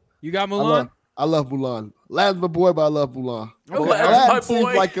Mulan. You got Mulan? I love Mulan. Aladdin's my boy, but I love Mulan. Aladdin's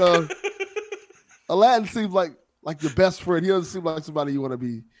my boy. Aladdin seems like your best friend. He doesn't seem like somebody you want to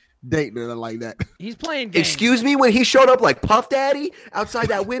be dating or like that. He's playing games. Excuse me, when he showed up like Puff Daddy outside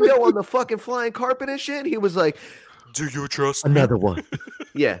that window on the fucking flying carpet and shit, he was like, Do you trust me? another one.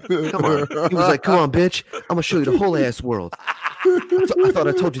 Yeah, come on. He was like, come on, bitch. I'm going to show you the whole ass world. I thought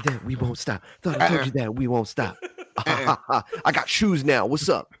I told you that. We won't stop. Thought I told you that. We won't stop. I got shoes now. What's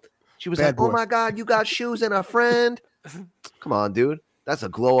up? She was Bad like, oh boy. my God, you got shoes and a friend? Come on, dude. That's a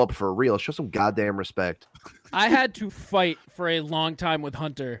glow up for real. Show some goddamn respect. I had to fight for a long time with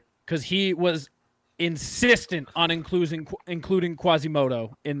Hunter because he was insistent on including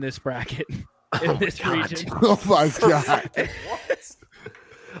Quasimodo in this bracket, in this region. Oh my god!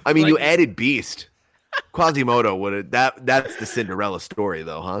 I mean, Like- you added Beast. Quasimodo would have that's the Cinderella story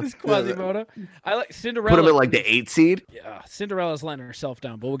though, huh? Quasimodo. I like Cinderella. Put him in like the 8 seed. Cinderella's letting herself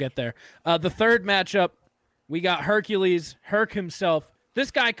down, but we'll get there. The third matchup, we got Hercules, Herc himself. This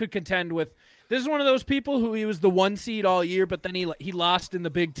guy could contend with. This is one of those people who he was the 1 seed all year, but then he lost in the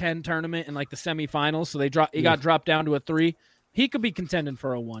Big Ten tournament in like the semifinals, so he got dropped down to a 3. He could be contending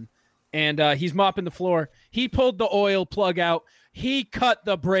for a 1, and he's mopping the floor. He pulled the oil plug out. He cut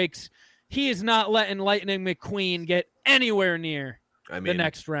the brakes. He is not letting Lightning McQueen get anywhere near I mean, the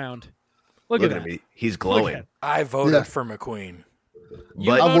next round. Look Look at at that. him. He's Look glowing. at- I voted Yeah. for McQueen. You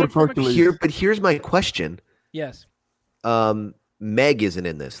But I voted voted for for McQueen? Hercules. here's my question. Yes. Meg isn't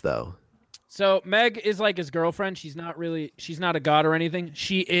in this though. So Meg is like his girlfriend. She's not a god or anything.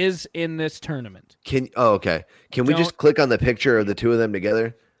 She is in this tournament. Okay. Can we just Don't- click on the picture of the two of them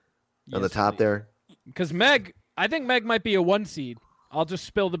together on the top there? Because I think Meg might be a 1 seed. I'll just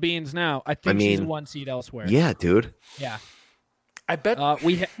spill the beans now. I think she's a mean, 1 seed elsewhere. Yeah, dude. Yeah. I bet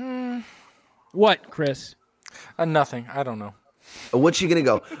What, Chris? nothing. I don't know. What's she gonna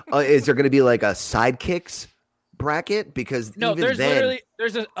go? Is there gonna be like a sidekicks bracket? Because No, even there's then,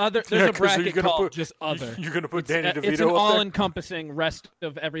 there's a Yeah, bracket 'cause you're gonna called put- just other. You're gonna put It's, Danny it's an DeVito up there. all-encompassing rest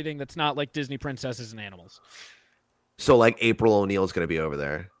of everything that's not like Disney princesses and animals. so like April O'Neil's gonna be over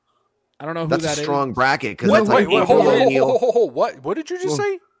there. I don't know who That's that a is. strong bracket because Wait, that's like hold April on, O'Neil. What? What did you just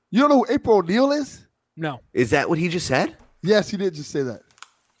say? You don't know who April O'Neil is? No. Is that what he just said? Yes, he did just say that.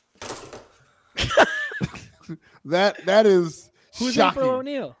 that is Who's shocking. April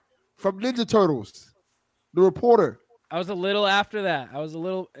O'Neil? From Ninja Turtles, the reporter. I was a little after that. It was a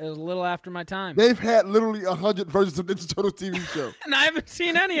little after my time. They've had literally 100 versions of Ninja Turtles TV show. And I haven't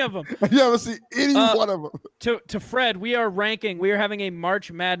seen any of them. You haven't seen any one of them. To Fred, we are having a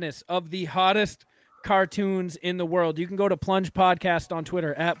March Madness of the hottest cartoons in the world. You can go to Plunge Podcast on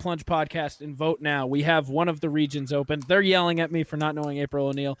Twitter at Plunge Podcast and vote now. We have one of the regions open. They're yelling at me for not knowing April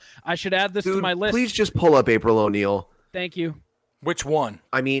O'Neil. I should add this to Dude, my list. please just pull up April O'Neil. Thank you. Which one?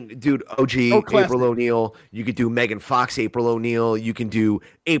 I mean, dude, OG, classic. April O'Neil. You could do Megan Fox, April O'Neil. You can do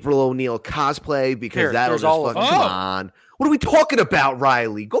April O'Neil cosplay because Here, that'll there's just all of fucking them. come on. What are we talking about,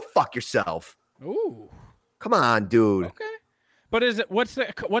 Riley? Go fuck yourself. Ooh. Come on, dude. Okay. But what's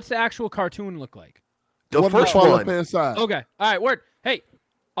the actual cartoon look like? The One first fall one. up inside. Okay. All right, word. Hey,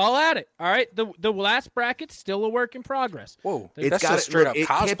 I'll add it. All right. The last bracket's still a work in progress. Whoa, It's that's got just straight up it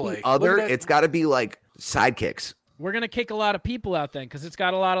can't cosplay. be other. Look at that. It's got to be like sidekicks. We're gonna kick a lot of people out then, because it's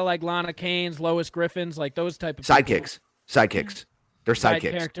got a lot of like Lana Kane's, Lois Griffins, like those type of people. Sidekicks. They're Side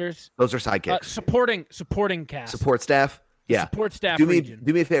sidekicks. characters. Those are sidekicks. Supporting cast. Support staff. Yeah. Support staff Do me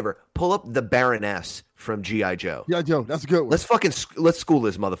region. a favor. Pull up the Baroness from GI Joe. Yeah, Joe, that's a good one. Let's school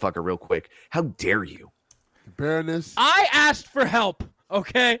this motherfucker real quick. How dare you? Baroness. I asked for help.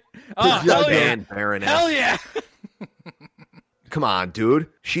 Okay. Oh, Yeah, hell yeah. Man, Baroness. Hell yeah. Come on, dude.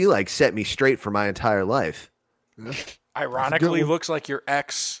 She like set me straight for my entire life. Ironically, one. looks like your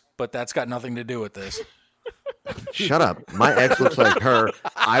ex, but that's got nothing to do with this. Shut up. My ex looks like her.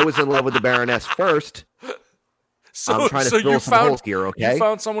 I was in love with the Baroness first. So, I'm trying to so fill you some found holes here, okay? you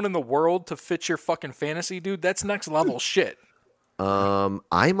found someone in the world to fit your fucking fantasy, dude. That's next level shit. I'm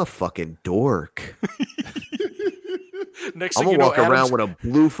a fucking dork. Next I'm thing gonna you know, walk around Adam's, with a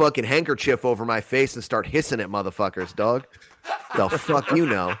blue fucking handkerchief over my face and start hissing at motherfuckers, dog. The fuck you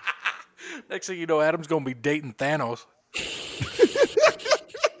know. next thing you know, Adam's gonna be dating Thanos.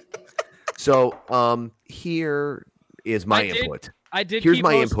 So, here is my input. I did. Here's keep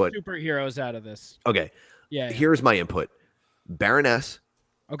my most input. Superheroes out of this. Okay. Yeah. Here's my input. Baroness.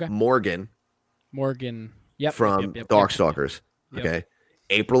 Okay. Morgan. Yep. From yep, Darkstalkers. Yep. Okay.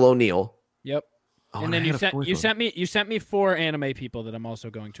 April O'Neil. Yep. Oh, And then you sent me 4 anime people that I'm also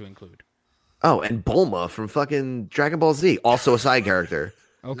going to include. Oh, and Bulma from fucking Dragon Ball Z, also a side character.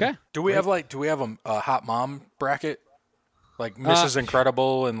 Okay. Do we have a hot mom bracket? Like Mrs.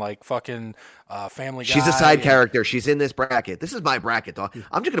 Incredible and like fucking Family Guy. She's a side character. She's in this bracket. This is my bracket, dog.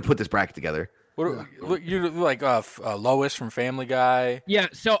 I'm just gonna put this bracket together. What you like Lois from Family Guy? Yeah.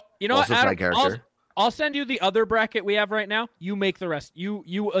 So you know Also what? side character. I'll send you the other bracket we have right now. You make the rest.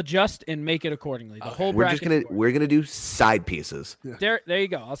 You adjust and make it accordingly. The whole bracket. We're gonna do side pieces. There you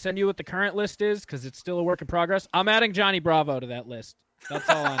go. I'll send you what the current list is because it's still a work in progress. I'm adding Johnny Bravo to that list. That's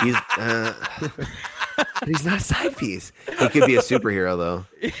all I know. He's not a side piece. He could be a superhero though.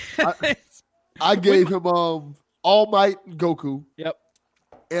 I gave him All Might and Goku. Yep.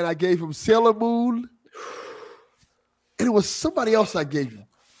 And I gave him Sailor Moon. And it was somebody else I gave him.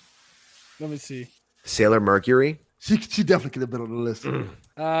 Let me see. Sailor Mercury. She definitely could have been on the list.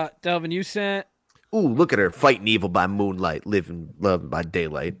 Delvin, you sent. Ooh, look at her fighting evil by moonlight, living love by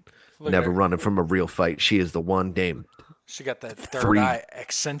daylight, never running from a real fight. She is the one dame. She got that third eye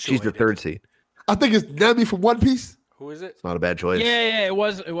accentuated. She's the third seed. I think it's Nami from One Piece. Who is it? It's not a bad choice. Yeah, it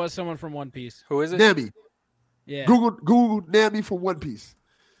was someone from One Piece. Who is it? Nami. Yeah. Google Nami from One Piece.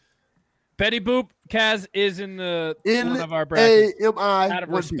 Betty Boop Kaz is in one of our brackets. N-A-M-I Out of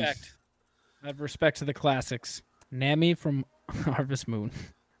One respect. Piece. Out of respect to the classics. Nami from Harvest Moon.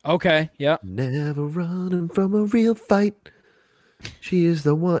 Okay, yeah. Never running from a real fight. She is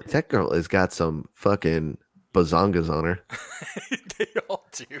the one. That girl has got some fucking bazongas on her. They all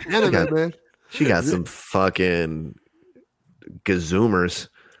do. Anime, man. She got some fucking gazoomers.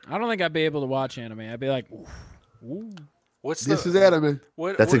 I don't think I'd be able to watch anime. I'd be like, ooh. This is anime.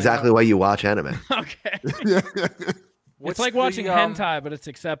 That's exactly why you watch anime. Okay. What's It's like watching the, hentai, but it's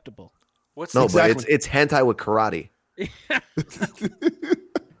acceptable. What's No, the, but it's hentai with karate.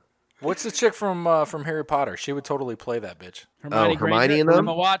 what's the chick from Harry Potter? She would totally play that bitch. Hermione Hermione Granger, in them?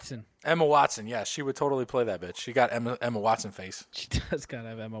 Emma Watson. Emma Watson, yeah, she would totally play that bitch. She got Emma Watson face. She does kind of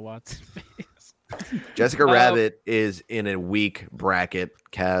have Emma Watson face. Jessica Rabbit is in a weak bracket,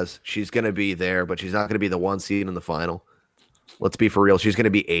 Kaz. She's going to be there, but she's not going to be the 1 seed in the final. Let's be for real. She's going to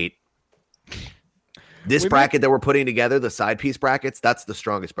be 8. This bracket that we're putting together, the side piece brackets, that's the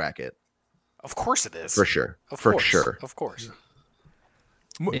strongest bracket. Of course it is. For sure. Of course.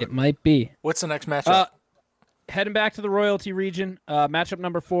 It might be. What's the next matchup? Heading back to the royalty region, matchup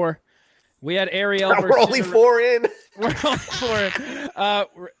number 4. We had Ariel. We're only 4 in. We're only 4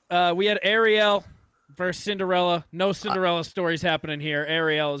 in. We had Ariel versus Cinderella. No Cinderella stories happening here.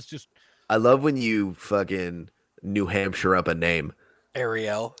 Ariel is just. I love when you fucking New Hampshire up a name.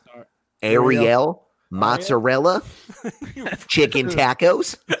 Ariel. Mozzarella. Chicken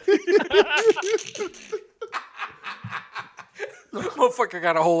tacos. Motherfucker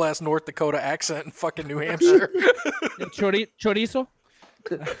got a whole ass North Dakota accent in fucking New Hampshire. Chorizo?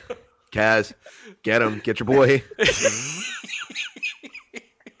 Kaz, get him. Get your boy.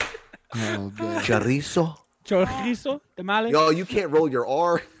 Oh, man. Chorizo. Chorizo? Tamales? Yo, you can't roll your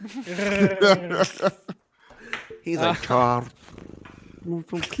R. He's like, char.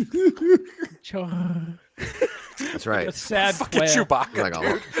 That's right. A sad Fucking whale. Chewbacca. Like,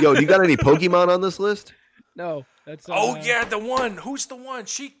 oh. Yo, do you got any Pokemon on this list? No, that's. Oh yeah, the one. Who's the one?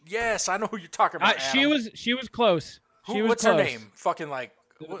 Yes, I know who you're talking about. She was close. She was what's close. her name? Fucking like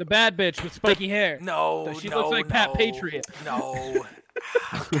The bad bitch with spiky hair. no. She no, looks like no, Pat Patriot. No.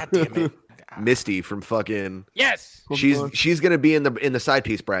 God damn it. Misty from fucking. Yes. She's gonna be in the side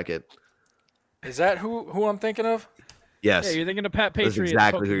piece bracket. Is that who I'm thinking of? Yes, Yeah, you're thinking of Pat Patriot. that's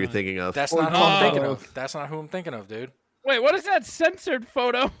exactly who Pokemon. you're thinking of. That's not who I'm thinking of. That's not who I'm thinking of, dude. Wait, what is that censored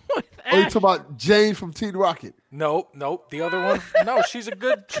photo? with Oh, you Ash? talking about Jane from Teen Rocket? Nope. The other one. No, she's a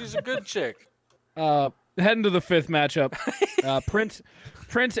good chick. Heading to the 5th matchup.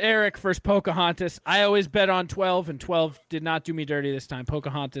 Prince Eric versus Pocahontas. I always bet on 12, and 12 did not do me dirty this time.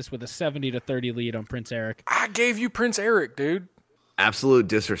 Pocahontas with a 70-30 lead on Prince Eric. I gave you Prince Eric, dude. Absolute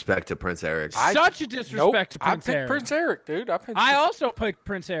disrespect to Prince Eric. Such a disrespect to Prince I picked Eric. Prince Eric, dude. I also picked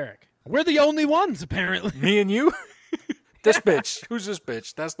Prince Eric. We're the only ones, apparently. Me and you. This bitch. Who's this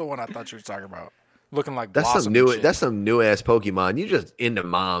bitch? That's the one I thought you were talking about. Looking like That's Blossom some and new. shit. That's some new ass Pokemon. You just into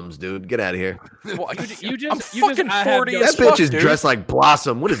moms, dude. Get out of here. Well, You just, I'm you fucking just, I have 40 no- as That bitch fuck, is dude. dressed like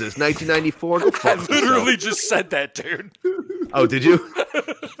Blossom. What is this? 1994? Go I fuck literally yourself. just said that, dude. Oh, did you?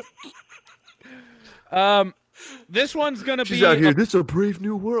 This one's gonna She's be out here. This is a brave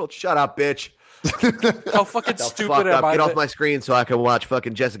new world. Shut up, bitch. How fucking The stupid fuck am up. I? Get off that- my screen so I can watch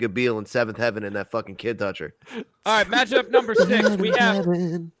fucking Jessica Biel in Seventh Heaven and that fucking kid toucher. all right. Matchup number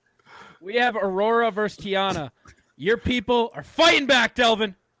 6. We have Aurora versus Tiana. Your people are fighting back,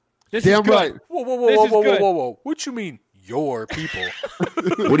 Delvin. This Damn is good. right. Whoa, whoa, whoa, This whoa, is whoa, whoa, good. whoa, whoa! What you mean, your people?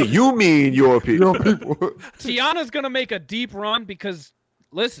 What do you mean, your people? Your people. Tiana's gonna make a deep run because,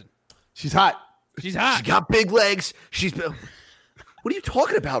 listen, She's hot. she's hot. She got big legs. She's. What are you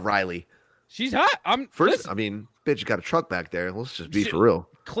talking about, Riley? She's hot. First, I mean, bitch, you got a truck back there. Let's just be for real.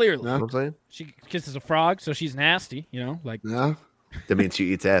 Clearly, You know what I'm saying? she kisses a frog, so she's nasty. You know, like Yeah. That means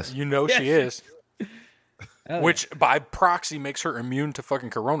she eats ass. You know she is, hell which by proxy makes her immune to fucking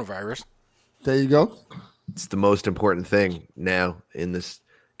coronavirus. There you go. It's the most important thing now in this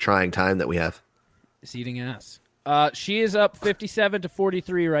trying time that we have. is eating ass. She is up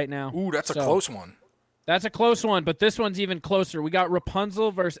 57-43 right now. Ooh, that's a So, close one. That's a close one, but this one's even closer. We got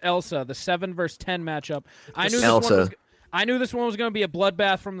Rapunzel versus Elsa, the 7 versus 10 matchup. I knew this one was going to be a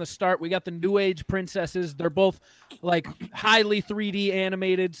bloodbath from the start. We got the New Age princesses. They're both like highly 3D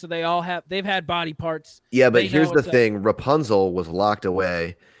animated, so they've had body parts. Yeah, but They here's know the what's up. thing. Rapunzel was locked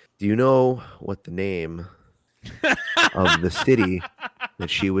away. Do you know what the name of the city that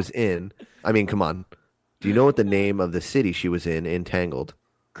she was in? I mean, come on. Do you know what the name of the city she was in Tangled?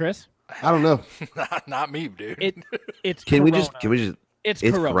 Chris, I don't know. Not me, dude. it's Can we Corona. just It's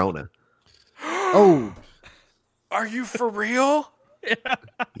it's Corona. Corona. Oh, Are you for real?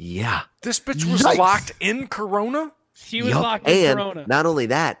 Yeah. This bitch was Yikes. locked in Corona? She was Yup. locked in And Corona. not only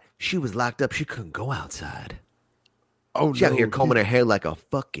that, she was locked up. She couldn't go outside. oh She out no. here combing her hair like a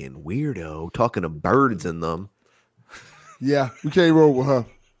fucking weirdo, talking to birds in them. Yeah, we can't roll with her.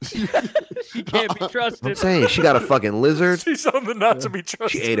 She can't be I'm trusted. saying she got a fucking lizard. She's on the not to be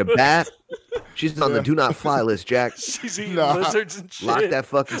trusted. She ate a bat. She's on the do not fly list, Jack. She's eating Nah. lizards and shit. Lock that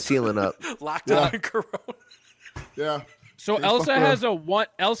fucking ceiling up. Locked up in Corona. Yeah. So Hey, Elsa fuck her.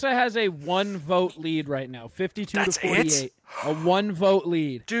 has a 1 vote lead right now, 52 That's to 48. it? A 1 vote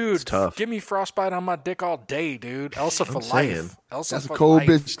lead. Dude, tough. give me frostbite on my dick all day, dude. Elsa for saying. life. Elsa That's a for cold life.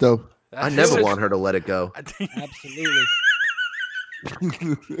 bitch, though. I never want her to let it go. Absolutely.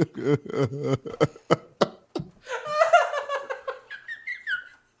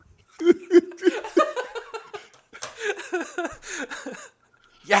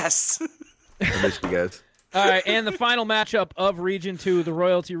 Yes. I miss you guys. All right, and the final matchup of Region 2, the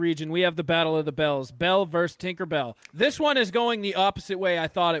Royalty Region, we have the Battle of the Bells. Belle versus Tinkerbell. This one is going the opposite way I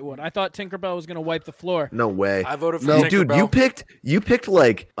thought it would. I thought Tinkerbell was going to wipe the floor. No way. I voted for No. Dude, Tinkerbell. you picked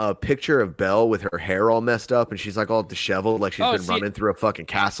like a picture of Belle with her hair all messed up and she's like all disheveled, like she's Oh, been see- running through a fucking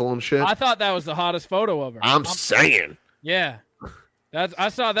castle and shit. I thought that was the hottest photo of her. I'm saying. Yeah. I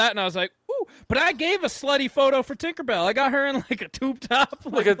saw that and I was like, ooh. But I gave a slutty photo for Tinkerbell. I got her in like a tube top.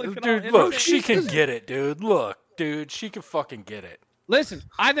 Look at looking all dude. Look, innocent. she can get it, dude. Look, dude, she can fucking get it. Listen,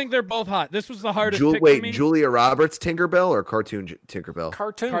 I think they're both hot. This was the hardest pick for me. Julia Roberts Tinkerbell or cartoon Tinkerbell?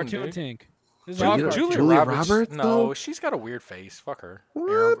 Cartoon, Cartoon dude. Tink. This is Julia- all Julia cartoon. Julia Roberts, Roberts? No, though? she's got a weird face. Fuck her.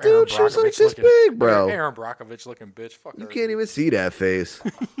 What, dude? She was like Brockovich this looking- big, bro. Aaron Brockovich looking bitch. Fuck You her. can't even see that face.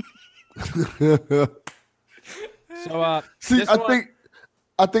 So, See, this I one-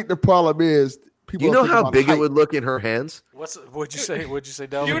 think the problem is people. You are know thinking how about big height. it would look in her hands? What'd you say? What'd you say,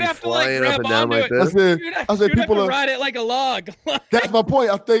 Delvin? You'd have to like flying up grab and down onto like it. this? I said, You'd have, I said you'd have people to are. ride it like a log. That's my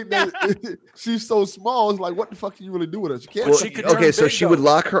point. I think that she's so small. It's like, what the fuck can you really do with her? She can't. Well, Well, she could okay, turn so big, she would though.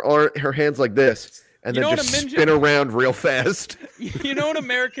 lock her hands like this and You then know just what a ninja- spin around real fast. You know, in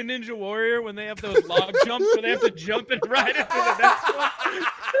American Ninja Warrior, when they have those log jumps where they have to jump and ride it to the next one?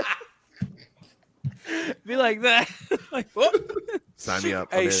 Be like that. Like, whoop. Sign me up.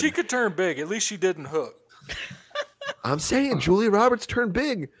 I'm Hey, in. she could turn big. At least she didn't hook. I'm saying Julia Roberts turned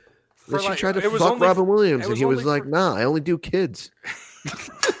big. For Then she like- tried to it was fuck only- Robin Williams, it and was he was only like, for- "Nah, I only do kids."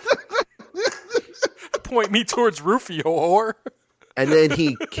 Point me towards Rufio, whore. And then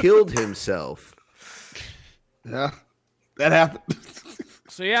he killed himself. Yeah, that happened.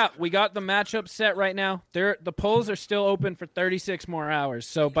 So yeah, we got the matchup set right now. The polls are still open for 36 more hours.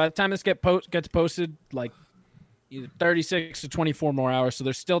 So by the time this gets posted, like either 36 to 24 more hours. So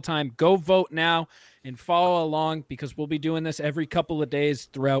there's still time. Go vote now and follow along because we'll be doing this every couple of days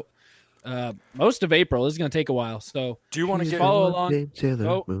throughout most of April. This is going to take a while. So Do you want to just get? follow along. Sailor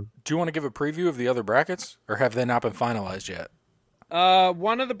Vote. Moon. Do you want to give a preview of the other brackets, or have they not been finalized yet?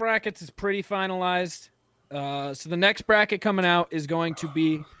 One of the brackets is pretty finalized. So the next bracket coming out is going to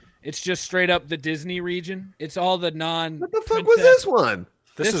be, it's just straight up the Disney region. It's all the non. What the fuck was this one?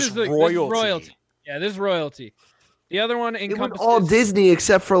 This is this royalty. royalty. Yeah, this is royalty. The other one It was encompasses. all Disney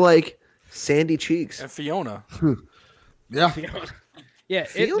except for like Sandy Cheeks. And Fiona. Yeah. Yeah,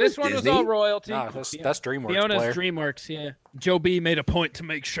 Fiona's this one was Disney? all royalty. Nah, that's DreamWorks Fiona's player. DreamWorks, yeah. Joe B made a point to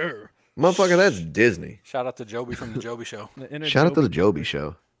make sure. Motherfucker, that's Disney. Shout out to Joby from the Joby Show. The inner Shout out to Joe the Joby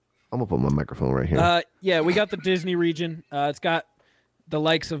Show. I'm going to put my microphone right here. Yeah, we got the Disney region. It's got the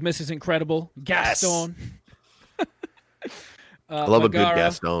likes of Mrs. Incredible, Gaston. I love a good Megara.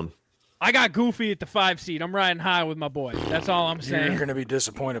 Gaston. I got Goofy at the 5 seed. I'm riding high with my boy. That's all I'm You're saying. going to be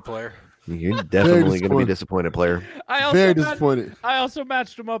disappointed, player. You're definitely going to be disappointed. disappointed, player. Very disappointed. I also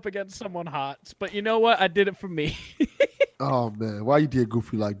matched him up against someone hot. But you know what? I did it for me. Oh man, why you did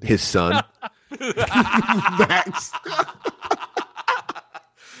Goofy like that? His son. Max.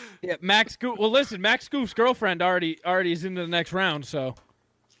 Yeah, Max Goof. Well, listen, Max Goof's girlfriend already is into the next round, so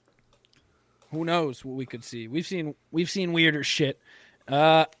who knows what we could see? We've seen weirder shit.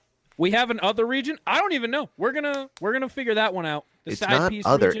 We have an other region. I don't even know. We're gonna figure that one out. The It's side not piece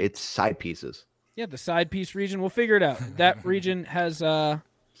other. region. It's side pieces. Yeah, the side piece region. We'll figure it out. That region has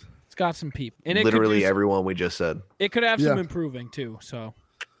it's got some peep, and it Literally could do, everyone we just said. it could have some Yeah. improving too. So,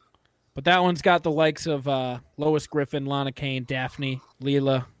 but that one's got the likes of Lois Griffin, Lana Kane, Daphne,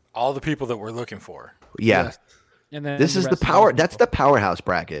 Leela, All the people that we're looking for. Yeah. Yes. and then This is the rest of power. those That's people. the powerhouse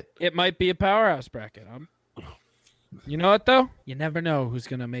bracket. It might be a powerhouse bracket. You know what though? You never know who's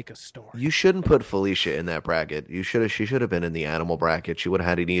gonna make a story. You shouldn't put Felicia in that bracket. She should have been in the animal bracket. She would have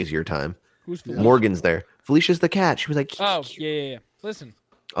had an easier time. Who's Felicia? Morgan's there. Felicia's the cat. She was like, Oh yeah. Listen,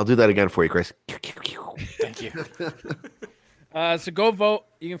 I'll do that again for you, Chris. Thank you. so go vote.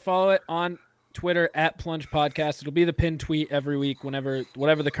 You can follow it on Twitter at Plunge Podcast. It'll be the pinned tweet every week. Whatever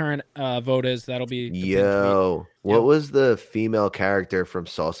the current vote is, that'll be. The pinned tweet. Yo, what was the female character from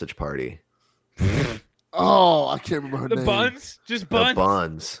Sausage Party? Oh, I can't remember her The name. buns, just The buns.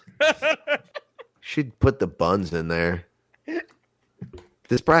 buns. She'd put the buns in there.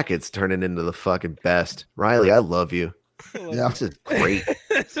 This bracket's turning into the fucking best. Riley, I love you. Yeah. This is great.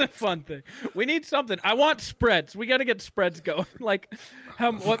 It's a fun thing. We need something. I want spreads. We got to get spreads going. Like,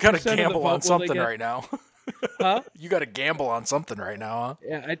 what You got to percent of the gamble vote on will they something get? right now. Huh? You got to gamble on something right now, huh?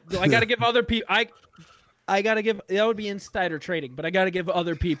 Yeah, I got to give other people. I got to give. That would be insider trading, but I got to give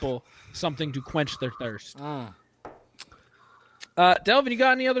other people something to quench their thirst. Delvin, you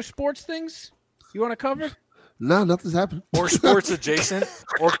got any other sports things you want to cover? No, nothing's happened. Or sports adjacent,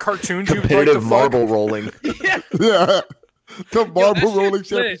 or cartoons you'd like to Competitive fuck. marble rolling. Yeah. The marble that rolling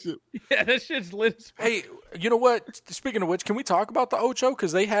shit's lit. championship. Yeah, that shit's lit. as fuck. Hey, you know what? Speaking of which, can we talk about the Ocho?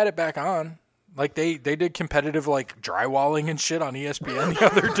 Because they had it back on. Like they did competitive like drywalling and shit on ESPN the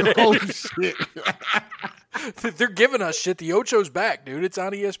other day. Holy shit. They're giving us shit. The Ocho's back, dude. It's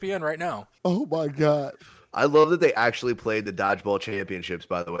on ESPN right now. Oh my God. I love that they actually played the dodgeball championships,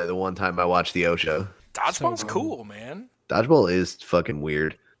 by the way, the one time I watched the Ocho. Dodgeball's cool, man. Dodgeball is fucking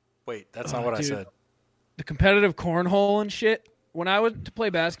weird. Wait, that's not what I dude. said. The competitive cornhole and shit. When I went to play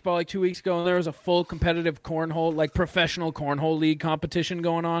basketball like 2 weeks ago, and there was a full competitive cornhole, like professional cornhole league competition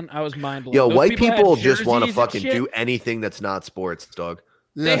going on, I was mind blown. Yo, Those white had people just want to jerseys and fucking shit. do anything that's not sports, dog.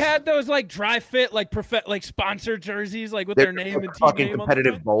 They Yes. had those like dry fit, like like sponsored jerseys, like with They're their name and team fucking name on the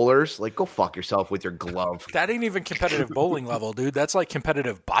competitive front. bowlers. Like, go fuck yourself with your glove. That ain't even competitive bowling level, dude. That's like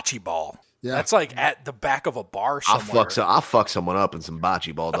competitive bocce ball. Yeah. That's like at the back of a bar somewhere. I'll fuck someone up in some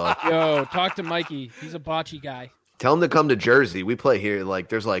bocce ball, dog. Yo, talk to Mikey. He's a bocce guy. Tell them to come to Jersey. We play here. Like,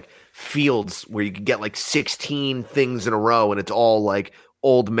 there's like fields where you can get like 16 things in a row, and it's all like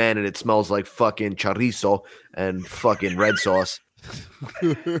old men, and it smells like fucking chorizo and fucking red sauce.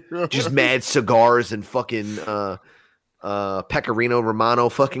 Just mad cigars and fucking Pecorino Romano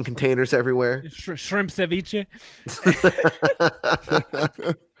fucking containers everywhere. Shrimp ceviche.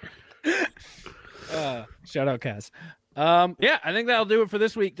 Shout out, Kaz. Yeah, I think that'll do it for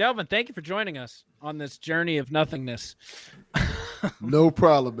this week. Delvin, thank you for joining us on this journey of nothingness. No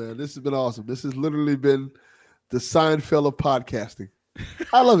problem, man. This has been awesome. This has literally been the Seinfeld of podcasting.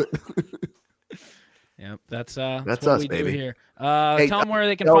 I love it. Yep, that's That's what us, we baby. do here. Hey, Tell them where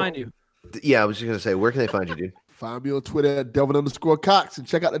they can no. find you. Yeah, I was just gonna say, where can they find you, dude? Find me on Twitter at Delvin_Cox and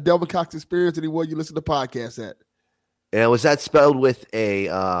check out the Delvin Cox Experience anywhere you listen to podcasts at. And was that spelled with a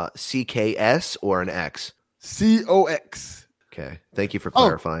CKS or an X? COX. Okay, thank you for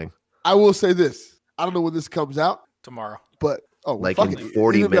clarifying. I will say this. I don't know when this comes out, Tomorrow. but Like fuck in it.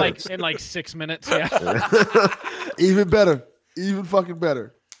 40 Even better. minutes. Like in like 6 minutes. Yeah. Even better. Even fucking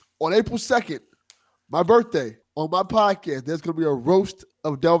better. On April 2nd, my birthday, on my podcast, there's going to be a roast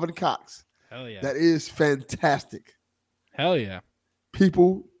of Delvin Cox. Hell yeah. That is fantastic. Hell yeah.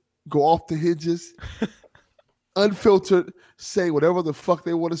 People go off the hinges, unfiltered, say whatever the fuck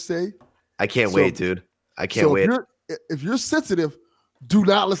they want to say. I can't So- wait, dude. I can't So wait. if you're sensitive, do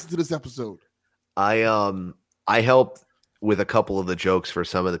not listen to this episode. I helped with a couple of the jokes for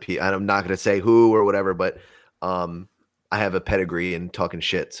some of the people. I'm not going to say who or whatever, but I have a pedigree in talking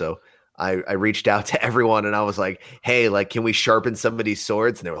shit. So I reached out to everyone and I was like, hey, like, can we sharpen somebody's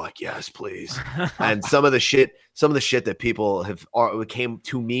swords? And they were like, yes, please. And some of the shit that people have came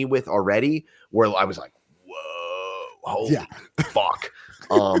to me with already, where I was like, whoa, holy fuck.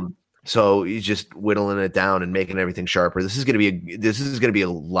 So he's just whittling it down and making everything sharper. This is gonna be a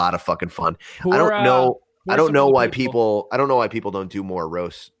lot of fucking fun. I don't know why people don't do more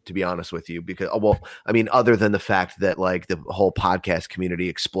roasts, to be honest with you, because other than the fact that like the whole podcast community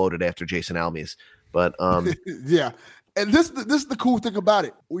exploded after Jason Almes. But yeah. And this is the cool thing about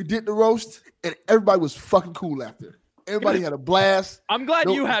it. We did the roast and everybody was fucking cool after. Everybody had a blast. I'm glad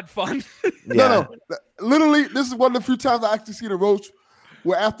you had fun. No. Literally, this is one of the few times I actually seen a roast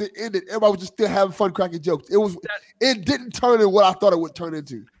where after it ended, everybody was just still having fun cracking jokes. It didn't turn into what I thought it would turn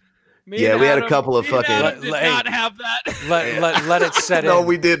into. We had a couple of fucking. Did not have that. Let it set in. No,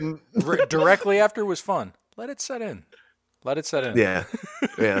 we didn't. Directly after was fun. Let it set in. Yeah.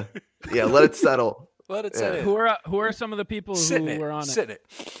 Let it settle. Let it set in. Who are some of the people who were on it?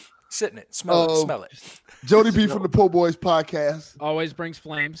 Sit in it. Smell it. Jody B from the Po Boys podcast. Always brings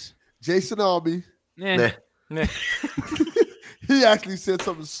flames. Jason Alme. Nah. He actually said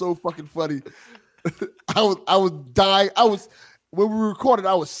something so fucking funny. I was dying. When we recorded,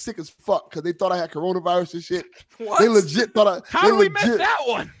 I was sick as fuck because they thought I had coronavirus and shit. What? They legit thought I. How did we miss that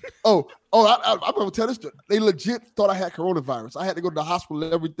one? I'm gonna tell this story. They legit thought I had coronavirus. I had to go to the hospital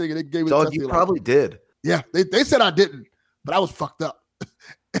and everything, and they gave me. Dog, you probably did. Yeah, they said I didn't, but I was fucked up.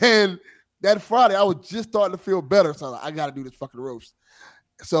 And that Friday, I was just starting to feel better, so I was like, I got to do this fucking roast.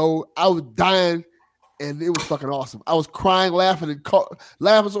 So I was dying, and it was fucking awesome. I was crying, laughing, and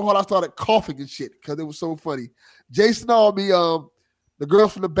laughing so hard I started coughing and shit because it was so funny. Jason Alme, the girl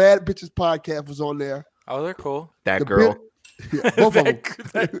from the Bad Bitches podcast was on there. Oh, they're cool. That girl. Both of them.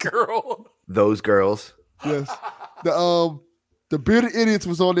 That girl. Those girls. Yes. The Bearded Idiots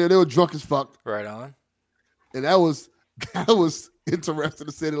was on there. They were drunk as fuck. Right on. And that was interesting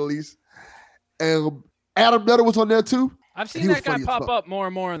to say the least. And Adam Nutter was on there too. I've seen that guy pop up more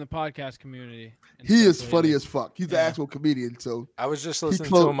and more in the podcast community. He is funny as fuck. He's an actual comedian. So I was just listening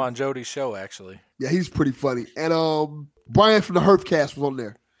to him on Jody's show, actually. Yeah, he's pretty funny. And Brian from the Hearthcast was on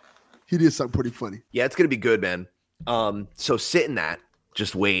there. He did something pretty funny. Yeah, it's gonna be good, man. So sit in that.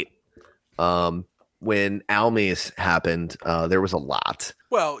 Just wait. When Almes happened, there was a lot.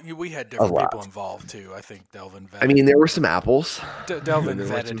 Well, we had different people involved too. I think Delvin vetted. I mean, there were some apples. Delvin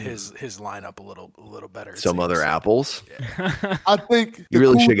vetted his lineup a little better. Some other apples. Yeah. I think you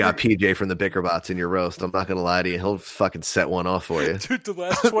really should have got PJ from the Bickerbots in your roast. I'm not gonna lie to you. He'll fucking set one off for you. Dude, the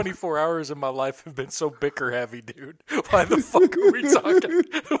last 24 hours of my life have been so bicker heavy, dude. Why the fuck are we talking?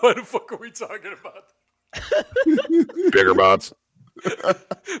 Why the fuck are we talking about? Bickerbots.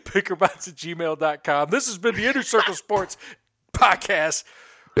 Bickerbots@gmail.com. This has been the Inner Circle Sports Podcast.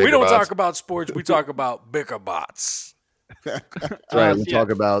 Bickerbots. We don't talk about sports. We talk about Bickerbots. That's right. We talk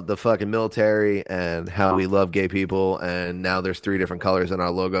about the fucking military and how we love gay people. And now there's 3 different colors in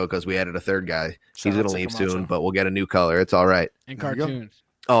our logo because we added a third guy. He's going to leave soon, but we'll get a new color. It's all right. And cartoons.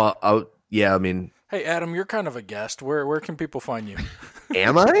 Oh, yeah. I mean, hey, Adam, you're kind of a guest. Where can people find you?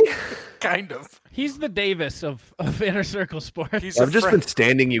 am I? Kind of. He's the Davis of Inner Circle Sports. I've just been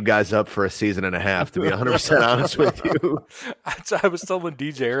standing you guys up for a season and a half, to be 100% honest with you. I was telling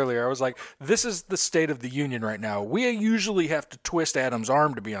DJ earlier, I was like, this is the state of the union right now. We usually have to twist Adam's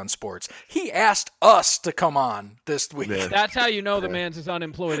arm to be on sports. He asked us to come on this week. Yeah. That's how you know the man's is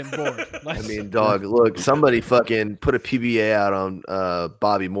unemployed and bored. I mean, dog, look, somebody fucking put a PBA out on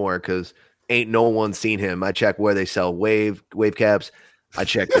Bobby Moore because ain't no one seen him. I check where they sell wave caps. I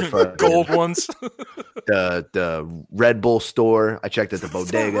checked the gold ones, the Red Bull store. I checked at the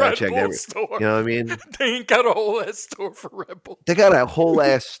bodega. I checked every store. You know what I mean? They ain't got a whole ass store for Red Bull. They got a whole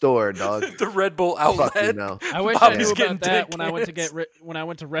ass store, dog. The Red Bull outlet. Fuck you know. I wish I knew about that when I went to when I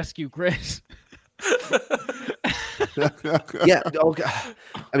went to rescue Chris. Yeah, okay.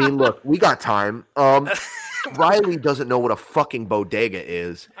 I mean, look, we got time. Riley doesn't know what a fucking bodega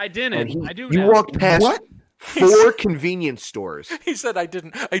is. I didn't. I do. You now. walked past What? 4 convenience stores. He said, I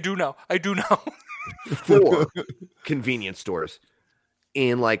didn't. I do now. 4 convenience stores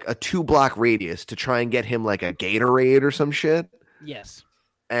in like a 2-block radius to try and get him like a Gatorade or some shit. Yes.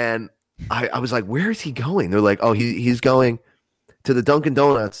 And I was like, where is he going? They're like, oh, he's going to the Dunkin'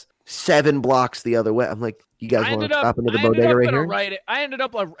 Donuts 7 blocks the other way. I'm like, you guys want to stop into the bodega right here? I ended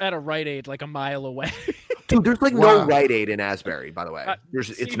up at a Rite Aid like a mile away. Dude, there's like no Rite Aid in Asbury, by the way. It's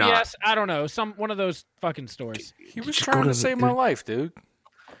CVS, not. I don't know. One of those fucking stores. He was trying to save my life, dude.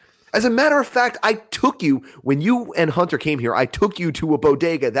 As a matter of fact, I took you, when you and Hunter came here, I took you to a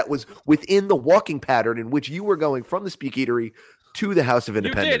bodega that was within the walking pattern in which you were going from the Speak Eatery to the House of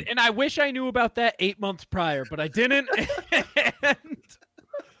Independence. You did, and I wish I knew about that 8 months prior, but I didn't.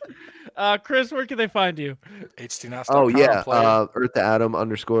 And, Chris, where can they find you? HTNOS.com. Oh, yeah. Earth to Atom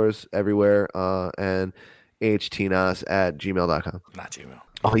 _ everywhere. And HTNOS at gmail.com. Not Gmail.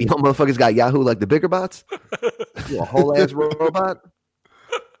 Oh, you know, motherfuckers got Yahoo like the bigger bots? You a whole ass robot?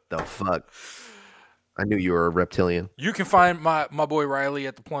 The fuck? I knew you were a reptilian. You can find my boy Riley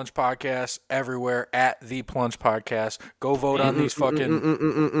at the Plunge Podcast everywhere at the Plunge Podcast. Go vote on these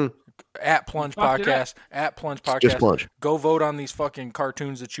fucking at Plunge Podcast at Plunge Podcast. Just Plunge. Go vote on these fucking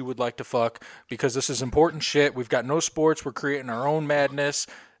cartoons that you would like to fuck because this is important shit. We've got no sports. We're creating our own madness.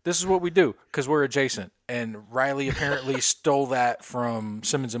 This is what we do because we're adjacent. And Riley apparently stole that from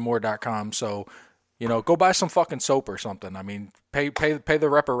SimmonsandMore.com. So, you know, go buy some fucking soap or something. I mean, pay the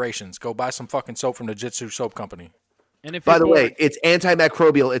reparations. Go buy some fucking soap from the Jitsu Soap Company. And if By the way, it's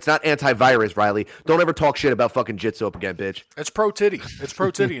antimicrobial. It's not antivirus, Riley. Don't ever talk shit about fucking Jit Soap again, bitch. It's pro titty. It's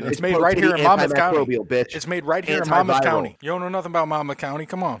pro titty. And it's made pro right here titty, in Monmouth County. antimicrobial, bitch. It's made right here in Monmouth Antiviral. County. You don't know nothing about Monmouth County.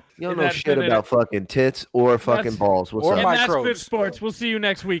 Come on. You don't And know that's shit been about fucking tits or fucking balls. What's or up? and my that's microbes. Fit Sports. We'll see you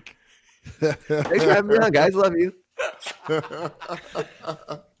next week. Thanks for having me on, guys. Love you.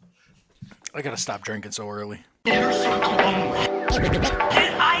 I gotta stop drinking so early. Inner Circle only.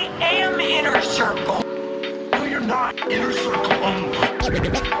 And I am Inner Circle. No, you're not. Inner Circle only.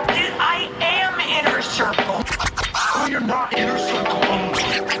 And I am Inner Circle. No, you're not. Inner Circle only.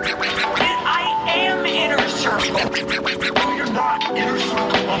 And I am Inner Circle. No, you're not. Inner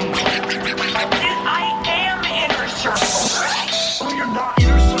Circle only. And I am Inner Circle. No, you're not.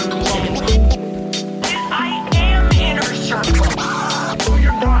 Inner Circle only. And I am Inner Circle. No,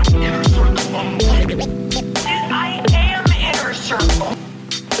 you're not. Inner Circle only. And I am Inner Circle.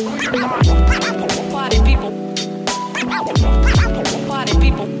 No, you're not. Party people. Party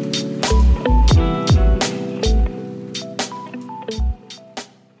people.